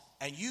boss,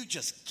 and you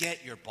just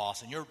get your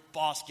boss, and your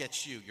boss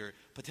gets you, your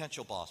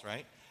potential boss,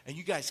 right? And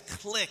you guys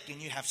click,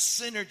 and you have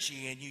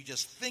synergy, and you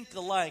just think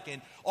alike,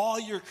 and all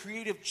your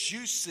creative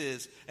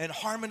juices and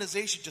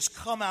harmonization just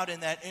come out in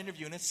that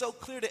interview. And it's so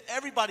clear to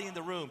everybody in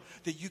the room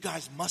that you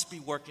guys must be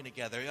working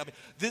together. I mean,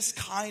 this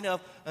kind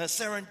of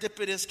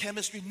serendipitous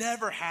chemistry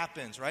never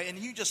happens, right? And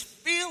you just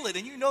feel it,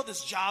 and you know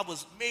this job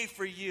was made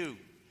for you.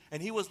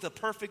 And he was the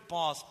perfect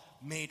boss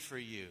made for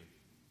you,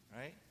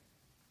 right?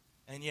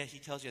 And yet he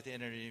tells you at the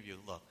end of the interview,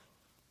 look,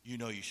 you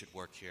should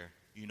work here.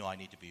 I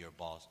need to be your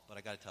boss. But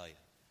I got to tell you,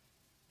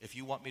 if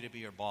you want me to be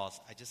your boss,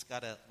 I just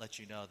got to let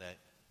you know that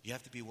you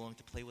have to be willing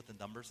to play with the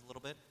numbers a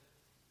little bit.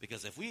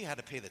 Because if we had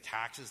to pay the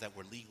taxes that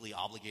we're legally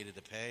obligated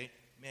to pay,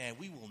 man,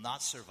 we will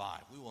not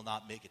survive. We will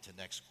not make it to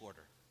next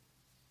quarter.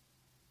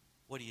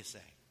 What do you say?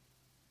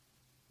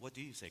 What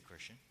do you say,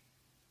 Christian?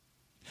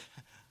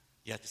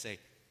 You have to say,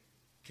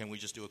 can we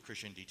just do a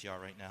Christian DTR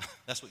right now?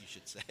 That's what you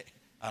should say.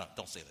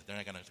 Don't say that. They're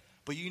not going to.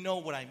 But you know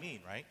what I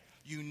mean, right?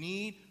 You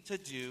need to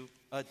do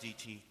a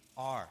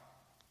DTR.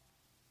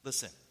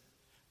 Listen.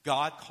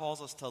 God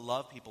calls us to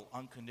love people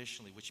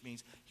unconditionally, which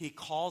means He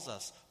calls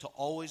us to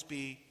always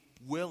be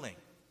willing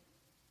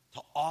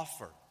to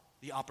offer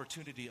the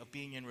opportunity of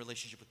being in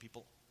relationship with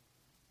people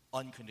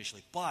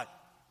unconditionally. But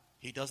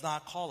He does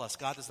not call us,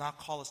 God does not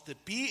call us to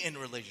be in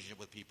relationship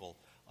with people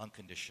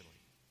unconditionally.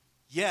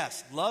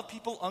 Yes, love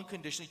people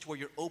unconditionally to where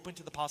you're open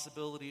to the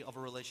possibility of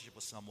a relationship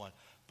with someone.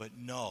 But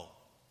no,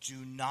 do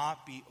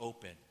not be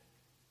open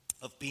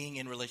of being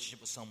in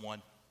relationship with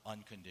someone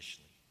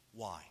unconditionally.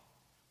 Why?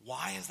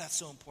 Why is that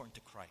so important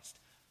to Christ?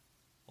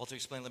 Well, to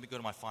explain, let me go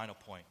to my final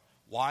point.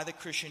 Why the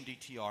Christian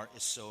DTR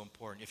is so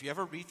important. If you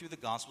ever read through the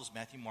Gospels,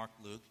 Matthew, Mark,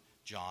 Luke,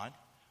 John,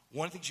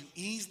 one of the things you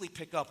easily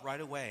pick up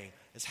right away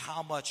is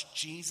how much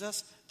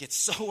Jesus gets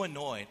so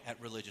annoyed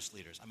at religious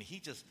leaders. I mean, He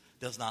just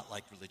does not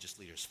like religious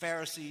leaders.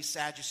 Pharisees,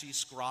 Sadducees,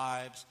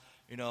 scribes,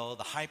 the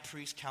high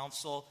priest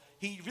council.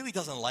 He really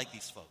doesn't like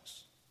these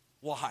folks.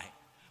 Why?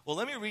 Well,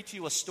 let me read to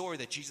you a story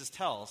that Jesus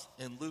tells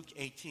in Luke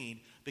 18,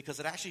 because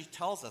it actually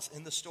tells us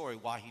in the story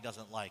why He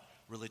doesn't like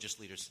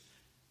religious leaders.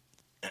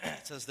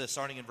 It says this,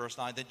 starting in verse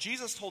 9. Then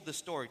Jesus told this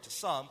story to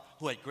some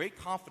who had great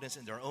confidence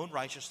in their own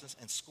righteousness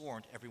and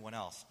scorned everyone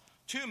else.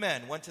 2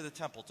 men went to the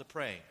temple to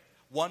pray.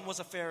 One was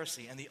a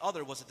Pharisee, and the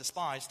other was a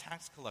despised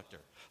tax collector.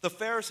 The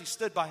Pharisee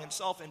stood by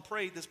himself and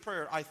prayed this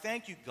prayer: I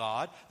thank you,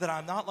 God, that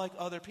I'm not like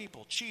other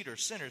people,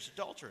 cheaters, sinners,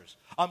 adulterers.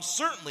 I'm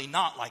certainly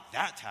not like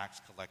that tax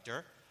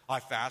collector. I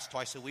fast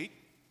twice a week,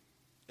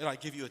 and I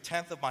give you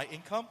 1/10 of my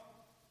income.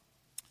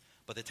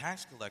 But the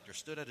tax collector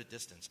stood at a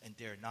distance and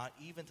dared not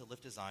even to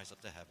lift his eyes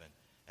up to heaven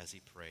as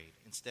he prayed.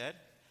 Instead,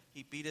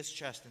 he beat his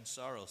chest in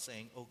sorrow,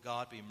 saying, O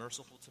God, be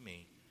merciful to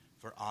me,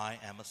 for I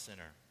am a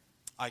sinner.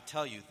 I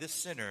tell you, this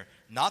sinner,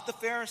 not the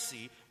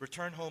Pharisee,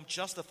 returned home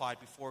justified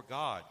before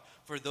God.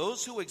 For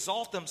those who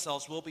exalt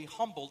themselves will be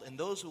humbled, and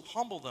those who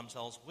humble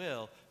themselves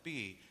will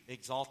be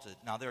exalted.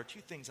 Now, there are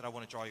 2 things that I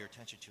want to draw your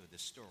attention to in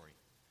this story.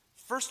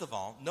 First of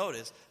all,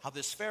 notice how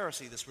this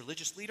Pharisee, this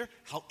religious leader,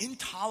 how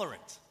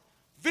intolerant,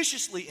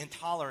 viciously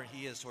intolerant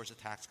he is towards a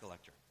tax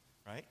collector,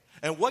 right?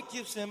 And what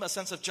gives him a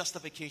sense of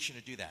justification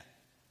to do that?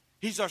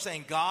 He starts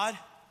saying, God,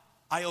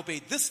 I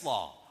obeyed this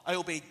law. I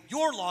obeyed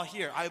your law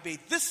here. I obeyed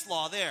this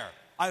law there.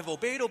 I've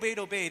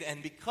obeyed,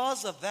 and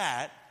because of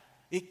that,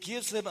 it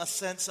gives him a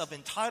sense of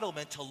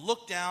entitlement to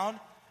look down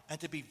and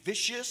to be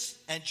vicious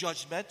and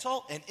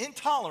judgmental and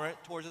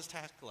intolerant towards his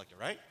tax collector,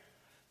 right?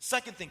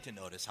 Second thing to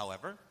notice,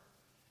 however,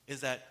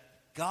 is that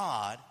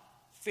God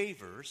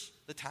favors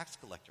the tax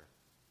collector.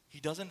 He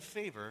doesn't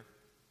favor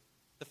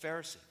the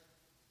Pharisee.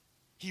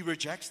 He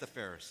rejects the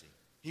Pharisee.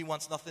 He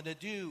wants nothing to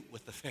do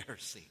with the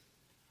Pharisee.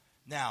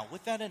 Now,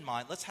 with that in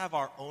mind, let's have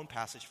our own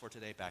passage for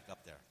today back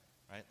up there,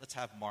 right? Let's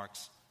have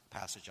Mark's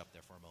passage up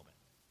there for a moment.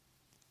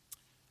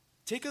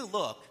 Take a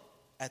look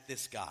at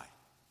this guy,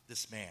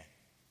 this man.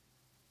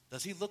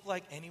 Does he look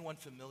like anyone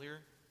familiar?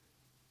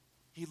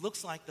 He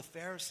looks like the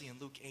Pharisee in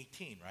Luke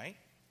 18, right?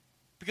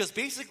 Because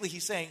basically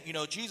he's saying,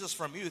 Jesus,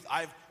 from youth,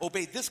 I've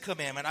obeyed this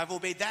commandment, I've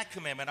obeyed that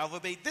commandment, I've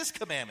obeyed this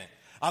commandment,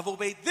 I've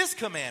obeyed this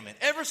commandment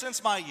ever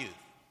since my youth,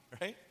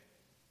 right?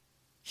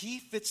 He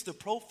fits the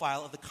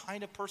profile of the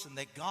kind of person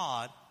that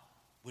God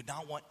would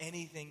not want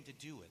anything to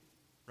do with,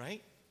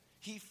 right?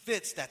 He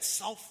fits that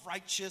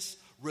self-righteous,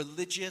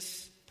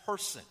 religious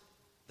person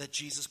that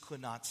Jesus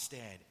could not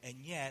stand. And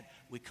yet,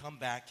 we come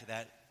back to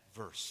that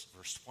verse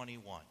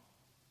 21.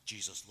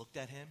 Jesus looked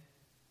at him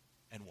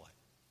and what?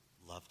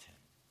 Loved him.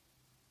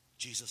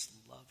 Jesus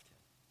loved him.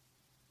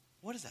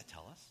 What does that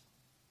tell us?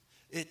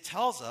 It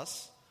tells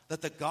us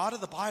that the God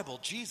of the Bible,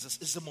 Jesus,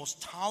 is the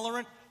most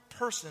tolerant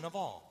person of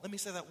all. Let me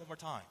say that one more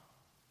time.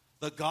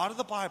 The God of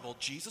the Bible,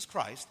 Jesus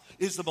Christ,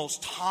 is the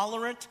most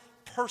tolerant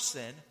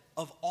person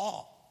of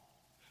all.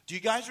 Do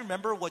you guys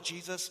remember what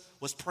Jesus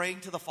was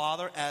praying to the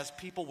Father as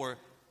people were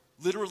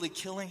literally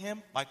killing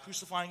him by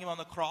crucifying him on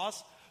the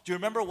cross? Do you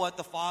remember what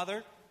the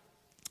Father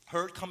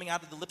heard coming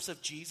out of the lips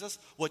of Jesus?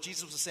 What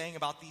Jesus was saying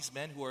about these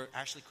men who were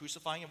actually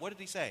crucifying him? What did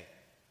he say?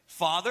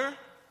 Father,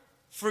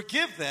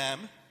 forgive them,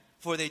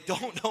 for they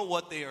don't know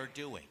what they are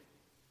doing.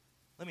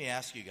 Let me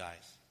ask you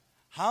guys,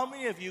 how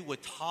many of you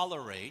would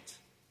tolerate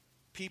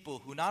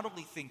people who not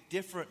only think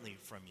differently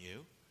from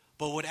you,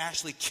 but would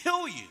actually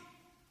kill you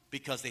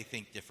because they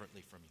think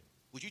differently from you?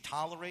 Would you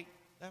tolerate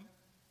them?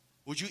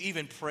 Would you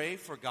even pray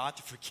for God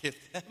to forgive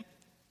them?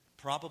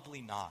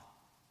 Probably not.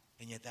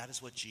 And yet that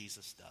is what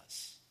Jesus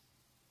does.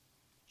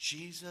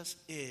 Jesus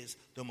is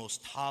the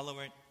most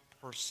tolerant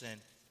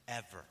person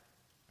ever,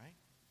 right?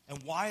 And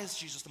why is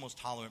Jesus the most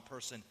tolerant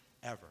person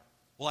ever?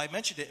 Well, I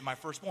mentioned it in my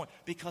first point,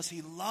 because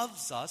he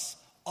loves us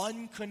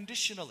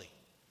unconditionally.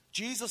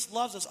 Jesus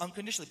loves us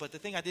unconditionally. But the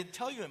thing I didn't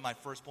tell you in my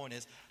first point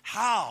is,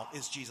 how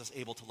is Jesus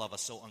able to love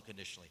us so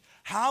unconditionally?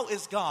 How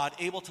is God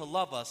able to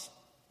love us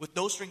with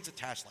no strings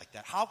attached like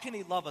that? How can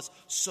he love us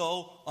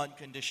so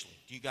unconditionally?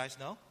 Do you guys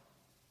know?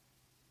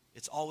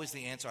 It's always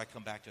the answer I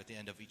come back to at the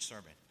end of each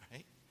sermon,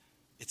 right?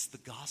 It's the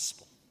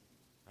gospel,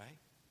 right?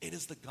 It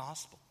is the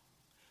gospel.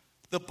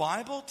 The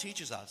Bible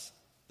teaches us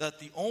that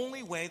the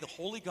only way the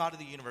holy God of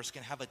the universe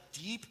can have a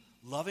deep,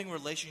 loving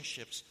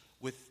relationships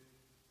with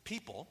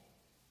people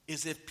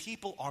is if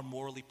people are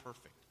morally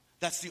perfect.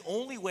 That's the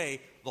only way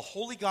the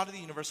holy God of the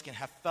universe can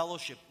have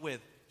fellowship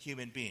with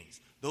human beings.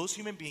 Those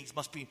human beings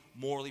must be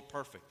morally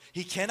perfect.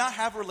 He cannot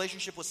have a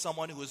relationship with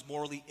someone who is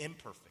morally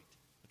imperfect.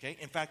 Okay?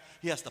 In fact,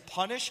 he has to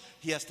punish,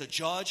 he has to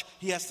judge,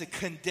 he has to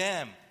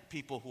condemn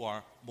people who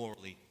are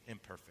morally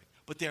imperfect.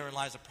 But therein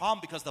lies a problem,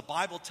 because the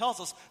Bible tells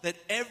us that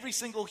every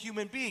single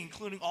human being,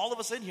 including all of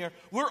us in here,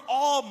 we're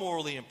all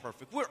morally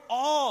imperfect. We're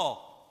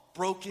all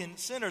broken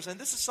sinners. And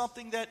this is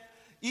something that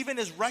even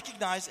is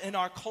recognized in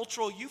our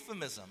cultural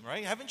euphemism,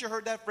 right? Haven't you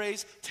heard that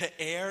phrase,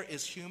 to err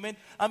is human?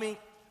 I mean,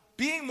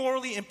 being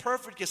morally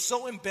imperfect is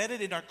so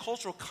embedded in our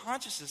cultural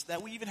consciousness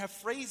that we even have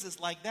phrases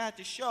like that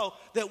to show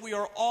that we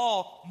are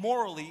all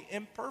morally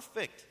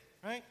imperfect,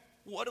 right?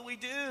 What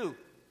do?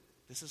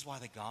 This is why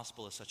the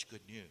gospel is such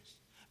good news.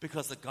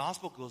 Because the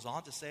gospel goes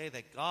on to say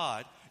that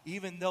God,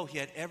 even though he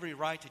had every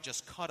right to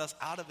just cut us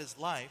out of his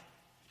life,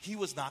 he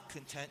was not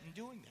content in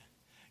doing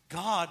that.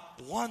 God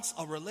wants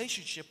a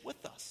relationship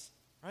with us,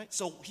 right?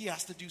 So he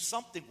has to do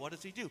something. What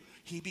does he do?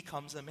 He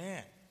becomes a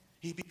man.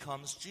 He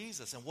becomes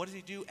Jesus. And what does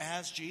he do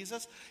as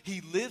Jesus?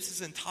 He lives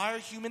his entire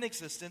human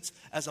existence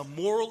as a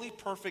morally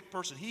perfect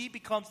person. He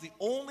becomes the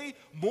only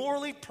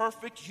morally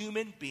perfect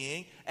human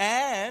being.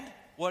 And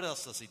what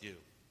else does he do?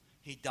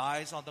 He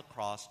dies on the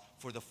cross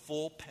for the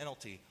full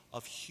penalty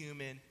of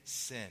human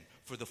sin,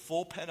 for the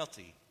full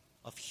penalty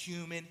of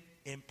human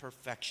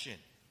imperfection.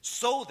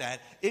 So that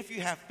if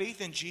you have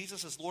faith in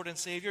Jesus as Lord and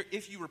Savior,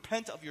 if you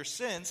repent of your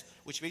sins,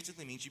 which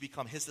basically means you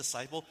become his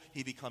disciple,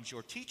 he becomes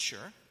your teacher,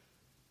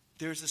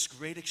 there's this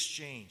great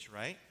exchange,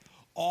 right?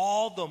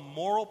 All the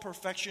moral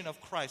perfection of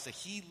Christ that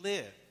he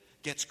lived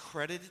gets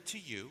credited to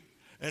you,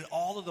 and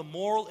all of the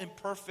moral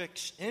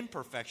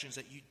imperfections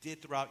that you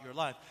did throughout your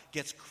life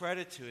gets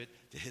credited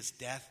to his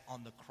death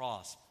on the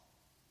cross.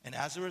 And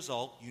as a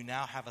result, you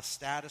now have a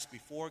status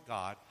before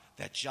God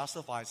that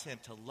justifies him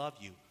to love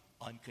you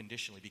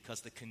unconditionally,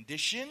 because the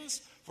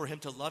conditions for him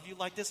to love you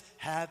like this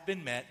have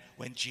been met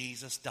when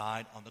Jesus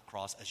died on the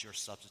cross as your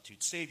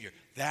substitute Savior.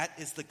 That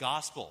is the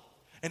gospel.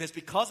 And it's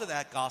because of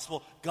that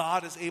gospel,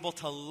 God is able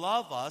to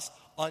love us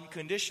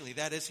unconditionally.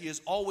 That is, he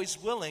is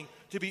always willing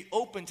to be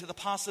open to the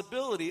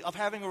possibility of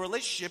having a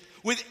relationship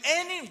with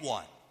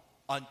anyone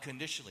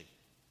unconditionally.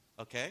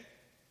 Okay?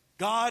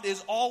 God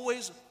is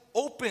always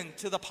open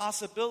to the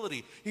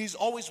possibility. He's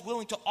always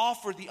willing to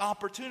offer the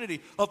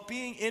opportunity of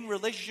being in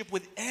relationship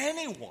with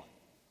anyone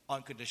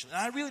unconditionally.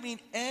 And I really mean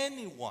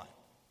anyone.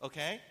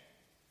 Okay?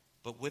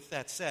 But with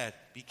that said,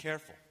 be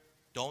careful.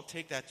 Don't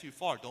take that too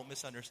far. Don't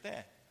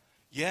misunderstand.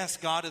 Yes,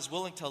 God is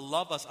willing to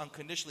love us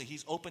unconditionally.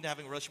 He's open to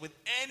having a relationship with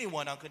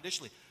anyone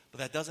unconditionally. But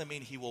that doesn't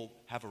mean he will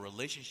have a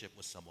relationship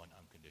with someone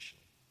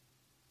unconditionally.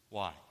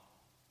 Why?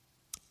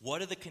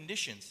 What are the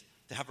conditions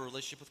to have a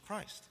relationship with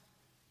Christ?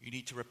 You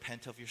need to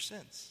repent of your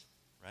sins,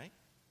 right?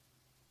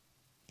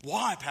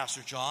 Why,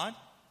 Pastor John?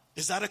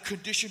 Is that a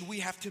condition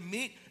we have to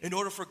meet in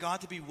order for God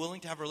to be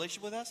willing to have a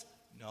relationship with us?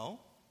 No.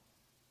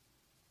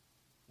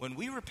 When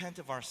we repent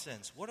of our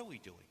sins, what are we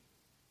doing?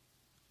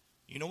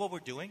 You know what we're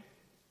doing?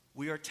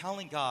 We are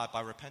telling God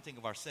by repenting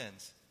of our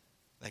sins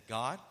that,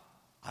 God,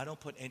 I don't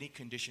put any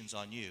conditions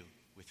on you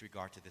with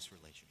regard to this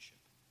relationship.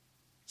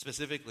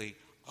 Specifically,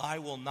 I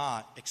will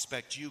not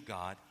expect you,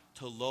 God,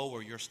 to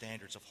lower your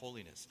standards of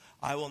holiness.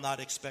 I will not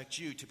expect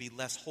you to be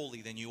less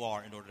holy than you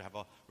are in order to have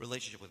a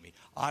relationship with me.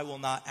 I will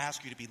not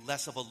ask you to be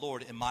less of a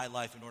Lord in my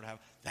life in order to have.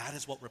 That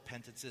is what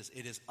repentance is.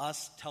 It is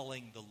us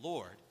telling the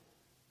Lord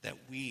that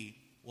we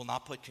will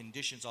not put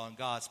conditions on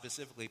God,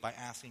 specifically by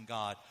asking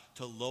God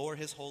to lower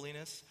his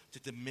holiness, to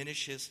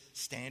diminish his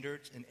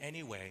standards in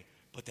any way,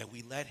 but that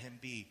we let him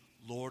be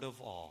Lord of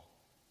all,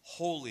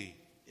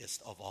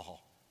 holiest of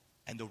all,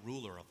 and the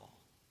ruler of all.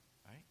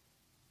 Right?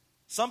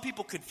 Some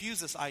people confuse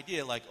this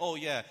idea like, oh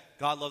yeah,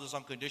 God loves us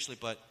unconditionally,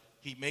 but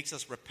he makes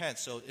us repent,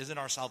 so isn't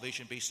our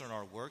salvation based on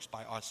our works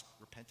by us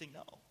repenting?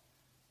 No.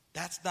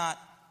 That's not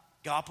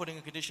God putting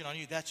a condition on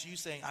you. That's you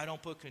saying, I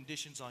don't put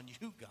conditions on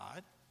you,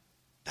 God.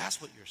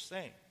 That's what you're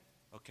saying,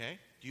 okay?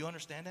 Do you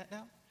understand that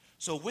now?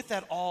 So with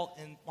that all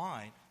in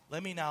mind,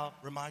 let me now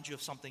remind you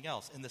of something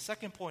else. In the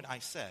second point, I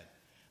said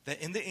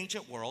that in the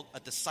ancient world, a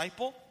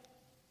disciple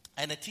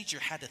and a teacher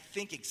had to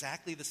think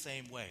exactly the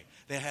same way.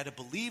 They had to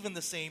believe in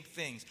the same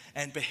things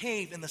and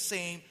behave in the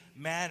same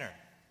manner.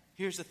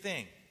 Here's the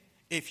thing.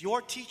 If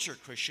your teacher,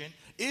 Christian,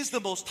 is the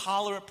most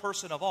tolerant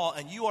person of all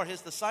and you are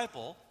his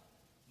disciple,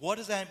 what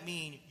does that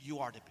mean you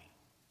are to be?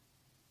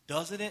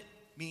 Doesn't it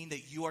mean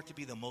that you are to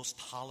be the most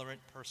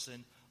tolerant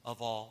person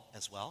of all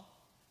as well?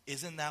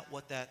 Isn't that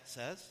what that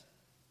says?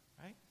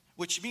 Right?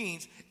 Which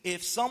means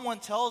if someone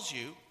tells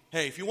you,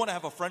 hey, if you want to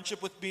have a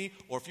friendship with me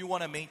or if you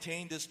want to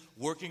maintain this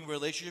working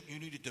relationship, you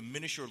need to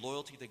diminish your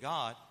loyalty to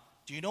God.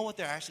 Do you know what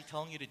they're actually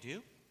telling you to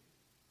do?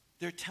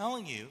 They're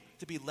telling you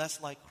to be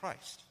less like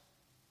Christ.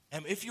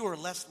 And if you are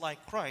less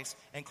like Christ,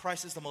 and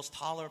Christ is the most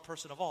tolerant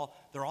person of all,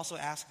 they're also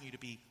asking you to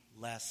be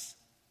less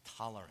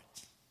tolerant.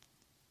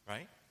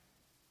 Right?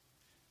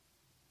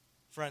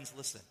 Friends,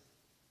 listen.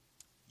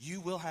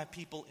 You will have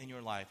people in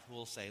your life who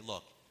will say,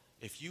 look,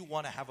 if you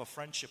want to have a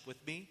friendship with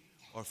me,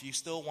 or if you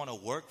still want to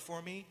work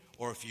for me,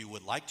 or if you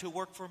would like to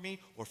work for me,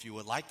 or if you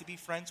would like to be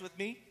friends with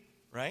me,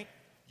 right?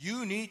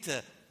 You need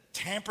to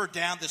tamper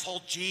down this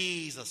whole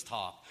Jesus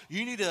talk.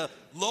 You need to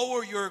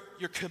lower your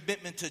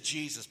commitment to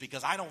Jesus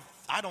because I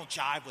don't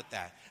jive with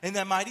that. And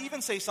they might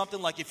even say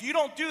something like, if you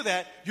don't do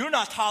that, you're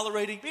not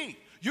tolerating me.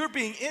 You're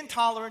being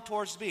intolerant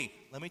towards me.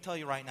 Let me tell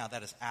you right now,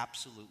 that is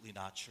absolutely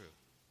not true.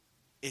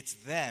 It's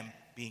them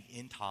being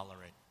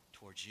intolerant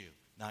towards you,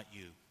 not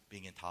you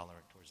being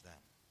intolerant towards them.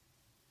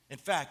 In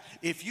fact,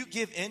 if you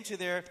give in to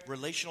their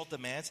relational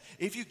demands,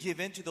 if you give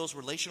in to those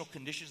relational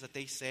conditions that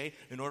they say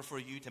in order for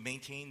you to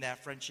maintain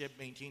that friendship,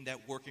 maintain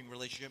that working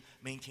relationship,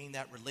 maintain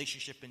that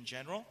relationship in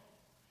general,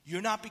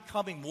 you're not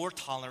becoming more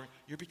tolerant,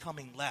 you're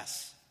becoming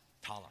less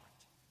tolerant.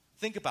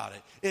 Think about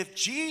it. If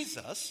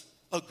Jesus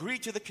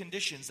agreed to the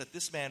conditions that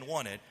this man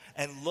wanted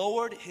and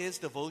lowered his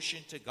devotion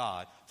to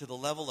God to the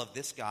level of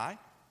this guy,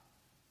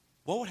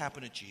 what would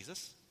happen to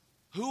Jesus?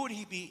 Who would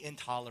he be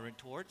intolerant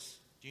towards?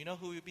 Do you know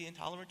who he would be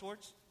intolerant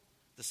towards?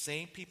 The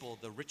same people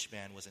the rich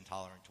man was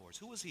intolerant towards.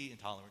 Who was he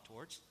intolerant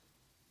towards?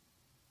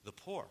 The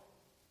poor,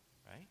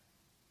 right?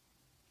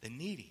 The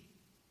needy,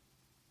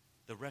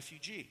 the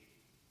refugee,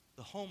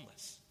 the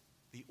homeless,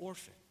 the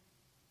orphan.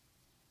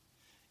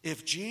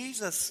 If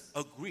Jesus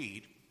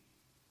agreed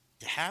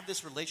to have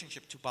this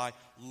relationship by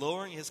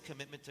lowering his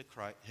commitment to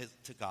Christ,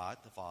 to God,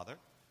 the Father,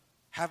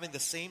 having the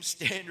same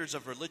standards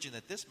of religion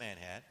that this man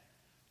had,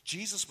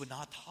 Jesus would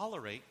not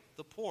tolerate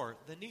the poor,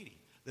 the needy,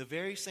 the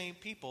very same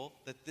people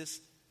that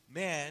this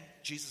man,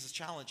 Jesus is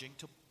challenging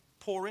to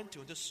pour into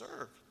and to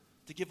serve,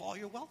 to give all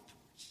your wealth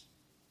towards.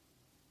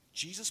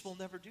 Jesus will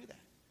never do that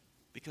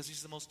because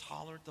he's the most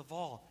tolerant of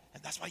all.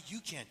 And that's why you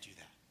can't do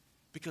that,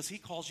 because he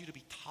calls you to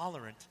be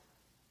tolerant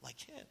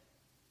like him.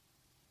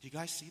 Do you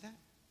guys see that?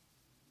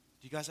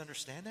 Do you guys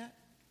understand that?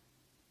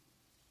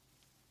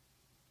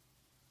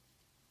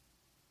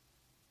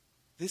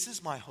 This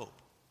is my hope.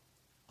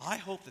 I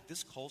hope that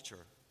this culture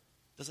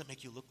doesn't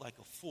make you look like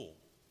a fool,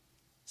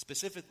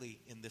 specifically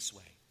in this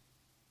way.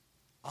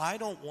 I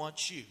don't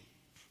want you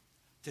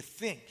to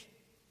think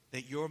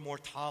that you're more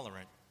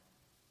tolerant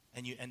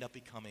and you end up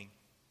becoming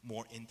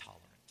more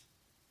intolerant.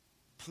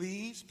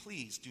 Please,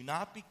 please do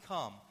not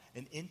become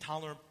an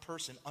intolerant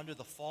person under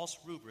the false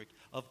rubric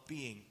of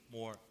being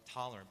more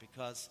tolerant,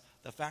 because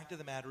the fact of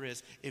the matter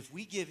is, if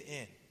we give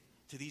in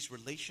to these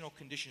relational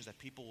conditions that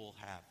people will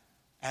have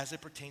as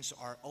it pertains to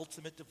our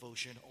ultimate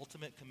devotion,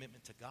 ultimate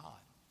commitment to God,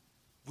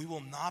 we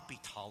will not be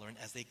tolerant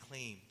as they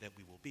claim that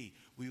we will be.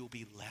 We will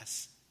be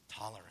less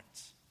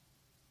tolerant.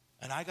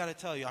 And I got to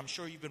tell you, I'm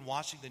sure you've been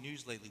watching the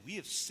news lately. We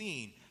have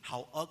seen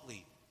how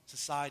ugly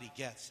society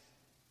gets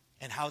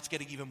and how it's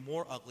getting even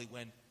more ugly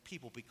when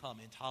people become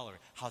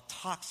intolerant, how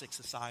toxic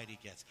society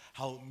gets,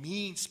 how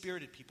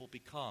mean-spirited people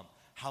become,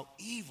 how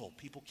evil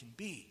people can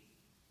be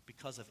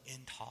because of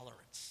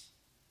intolerance.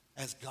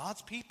 As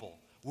God's people,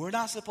 we're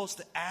not supposed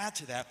to add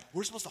to that.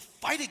 We're supposed to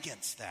fight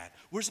against that.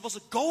 We're supposed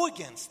to go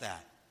against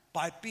that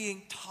by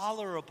being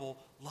tolerable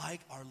like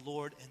our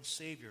Lord and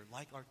Savior,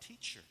 like our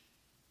teacher.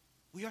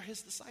 We are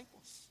his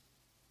disciples.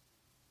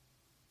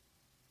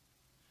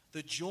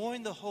 The joy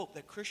and the hope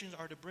that Christians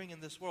are to bring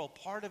in this world,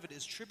 part of it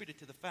is attributed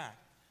to the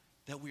fact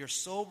that we are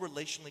so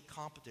relationally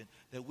competent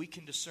that we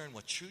can discern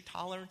what true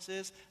tolerance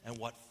is and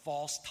what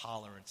false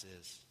tolerance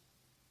is,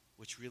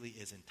 which really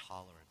is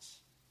intolerance.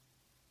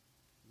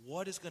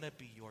 What is going to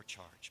be your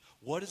charge?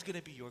 What is going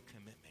to be your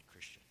commitment,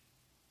 Christian?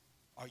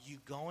 Are you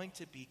going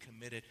to be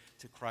committed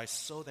to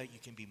Christ so that you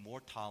can be more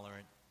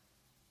tolerant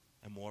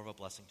and more of a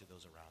blessing to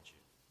those around you?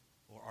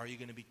 Or are you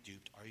going to be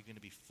duped? Are you going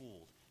to be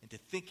fooled into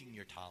thinking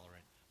you're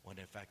tolerant when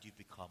in fact you've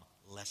become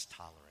less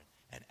tolerant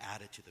and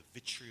added to the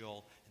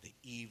vitriol and the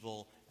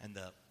evil and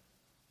the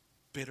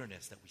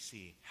bitterness that we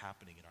see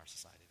happening in our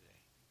society today?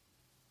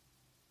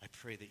 I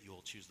pray that you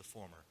will choose the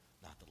former,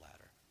 not the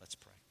latter. Let's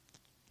pray.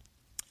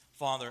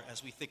 Father,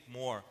 as we think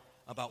more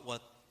about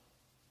what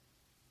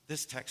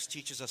this text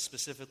teaches us,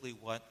 specifically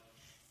what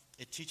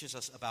it teaches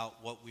us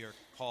about what we are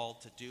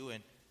called to do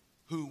and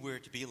who we're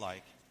to be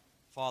like,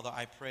 Father,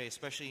 I pray,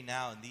 especially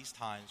now in these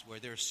times where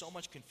there's so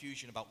much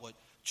confusion about what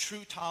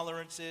true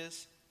tolerance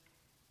is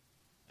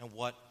and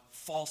what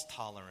false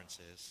tolerance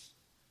is,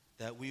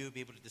 that we would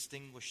be able to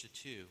distinguish the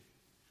two,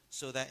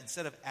 so that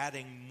instead of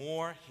adding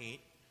more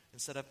hate,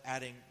 instead of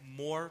adding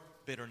more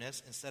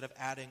bitterness, instead of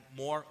adding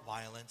more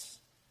violence,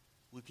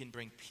 we can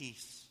bring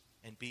peace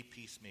and be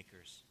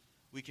peacemakers.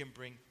 We can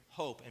bring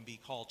hope and be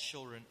called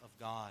children of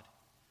God.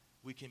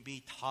 We can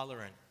be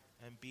tolerant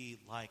and be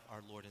like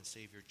our Lord and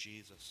Savior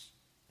Jesus,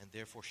 and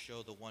therefore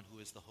show the one who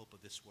is the hope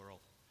of this world.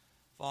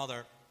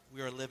 Father,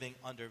 we are living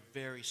under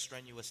very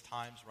strenuous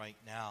times right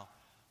now,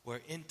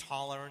 where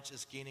intolerance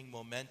is gaining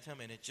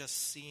momentum and it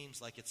just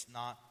seems like it's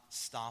not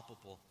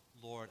stoppable.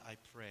 Lord, I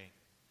pray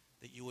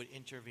that you would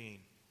intervene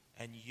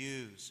and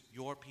use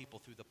your people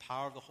through the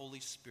power of the Holy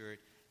Spirit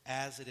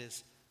as it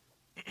is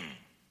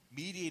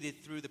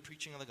mediated through the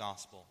preaching of the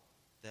gospel,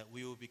 that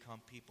we will become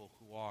people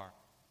who are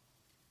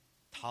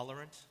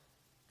tolerant,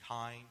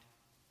 kind,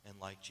 and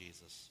like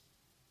Jesus,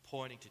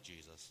 pointing to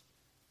Jesus,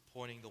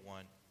 pointing the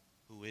one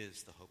who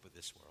is the hope of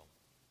this world.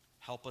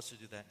 Help us to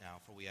do that now,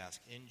 for we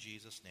ask in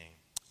Jesus' name,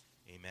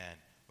 amen.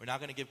 We're now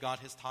going to give God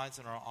his tithes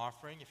and our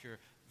offering. If you're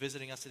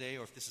visiting us today,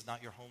 or if this is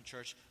not your home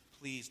church,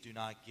 please do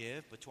not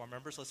give. But to our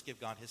members, let's give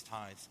God his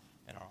tithes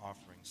and our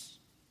offerings.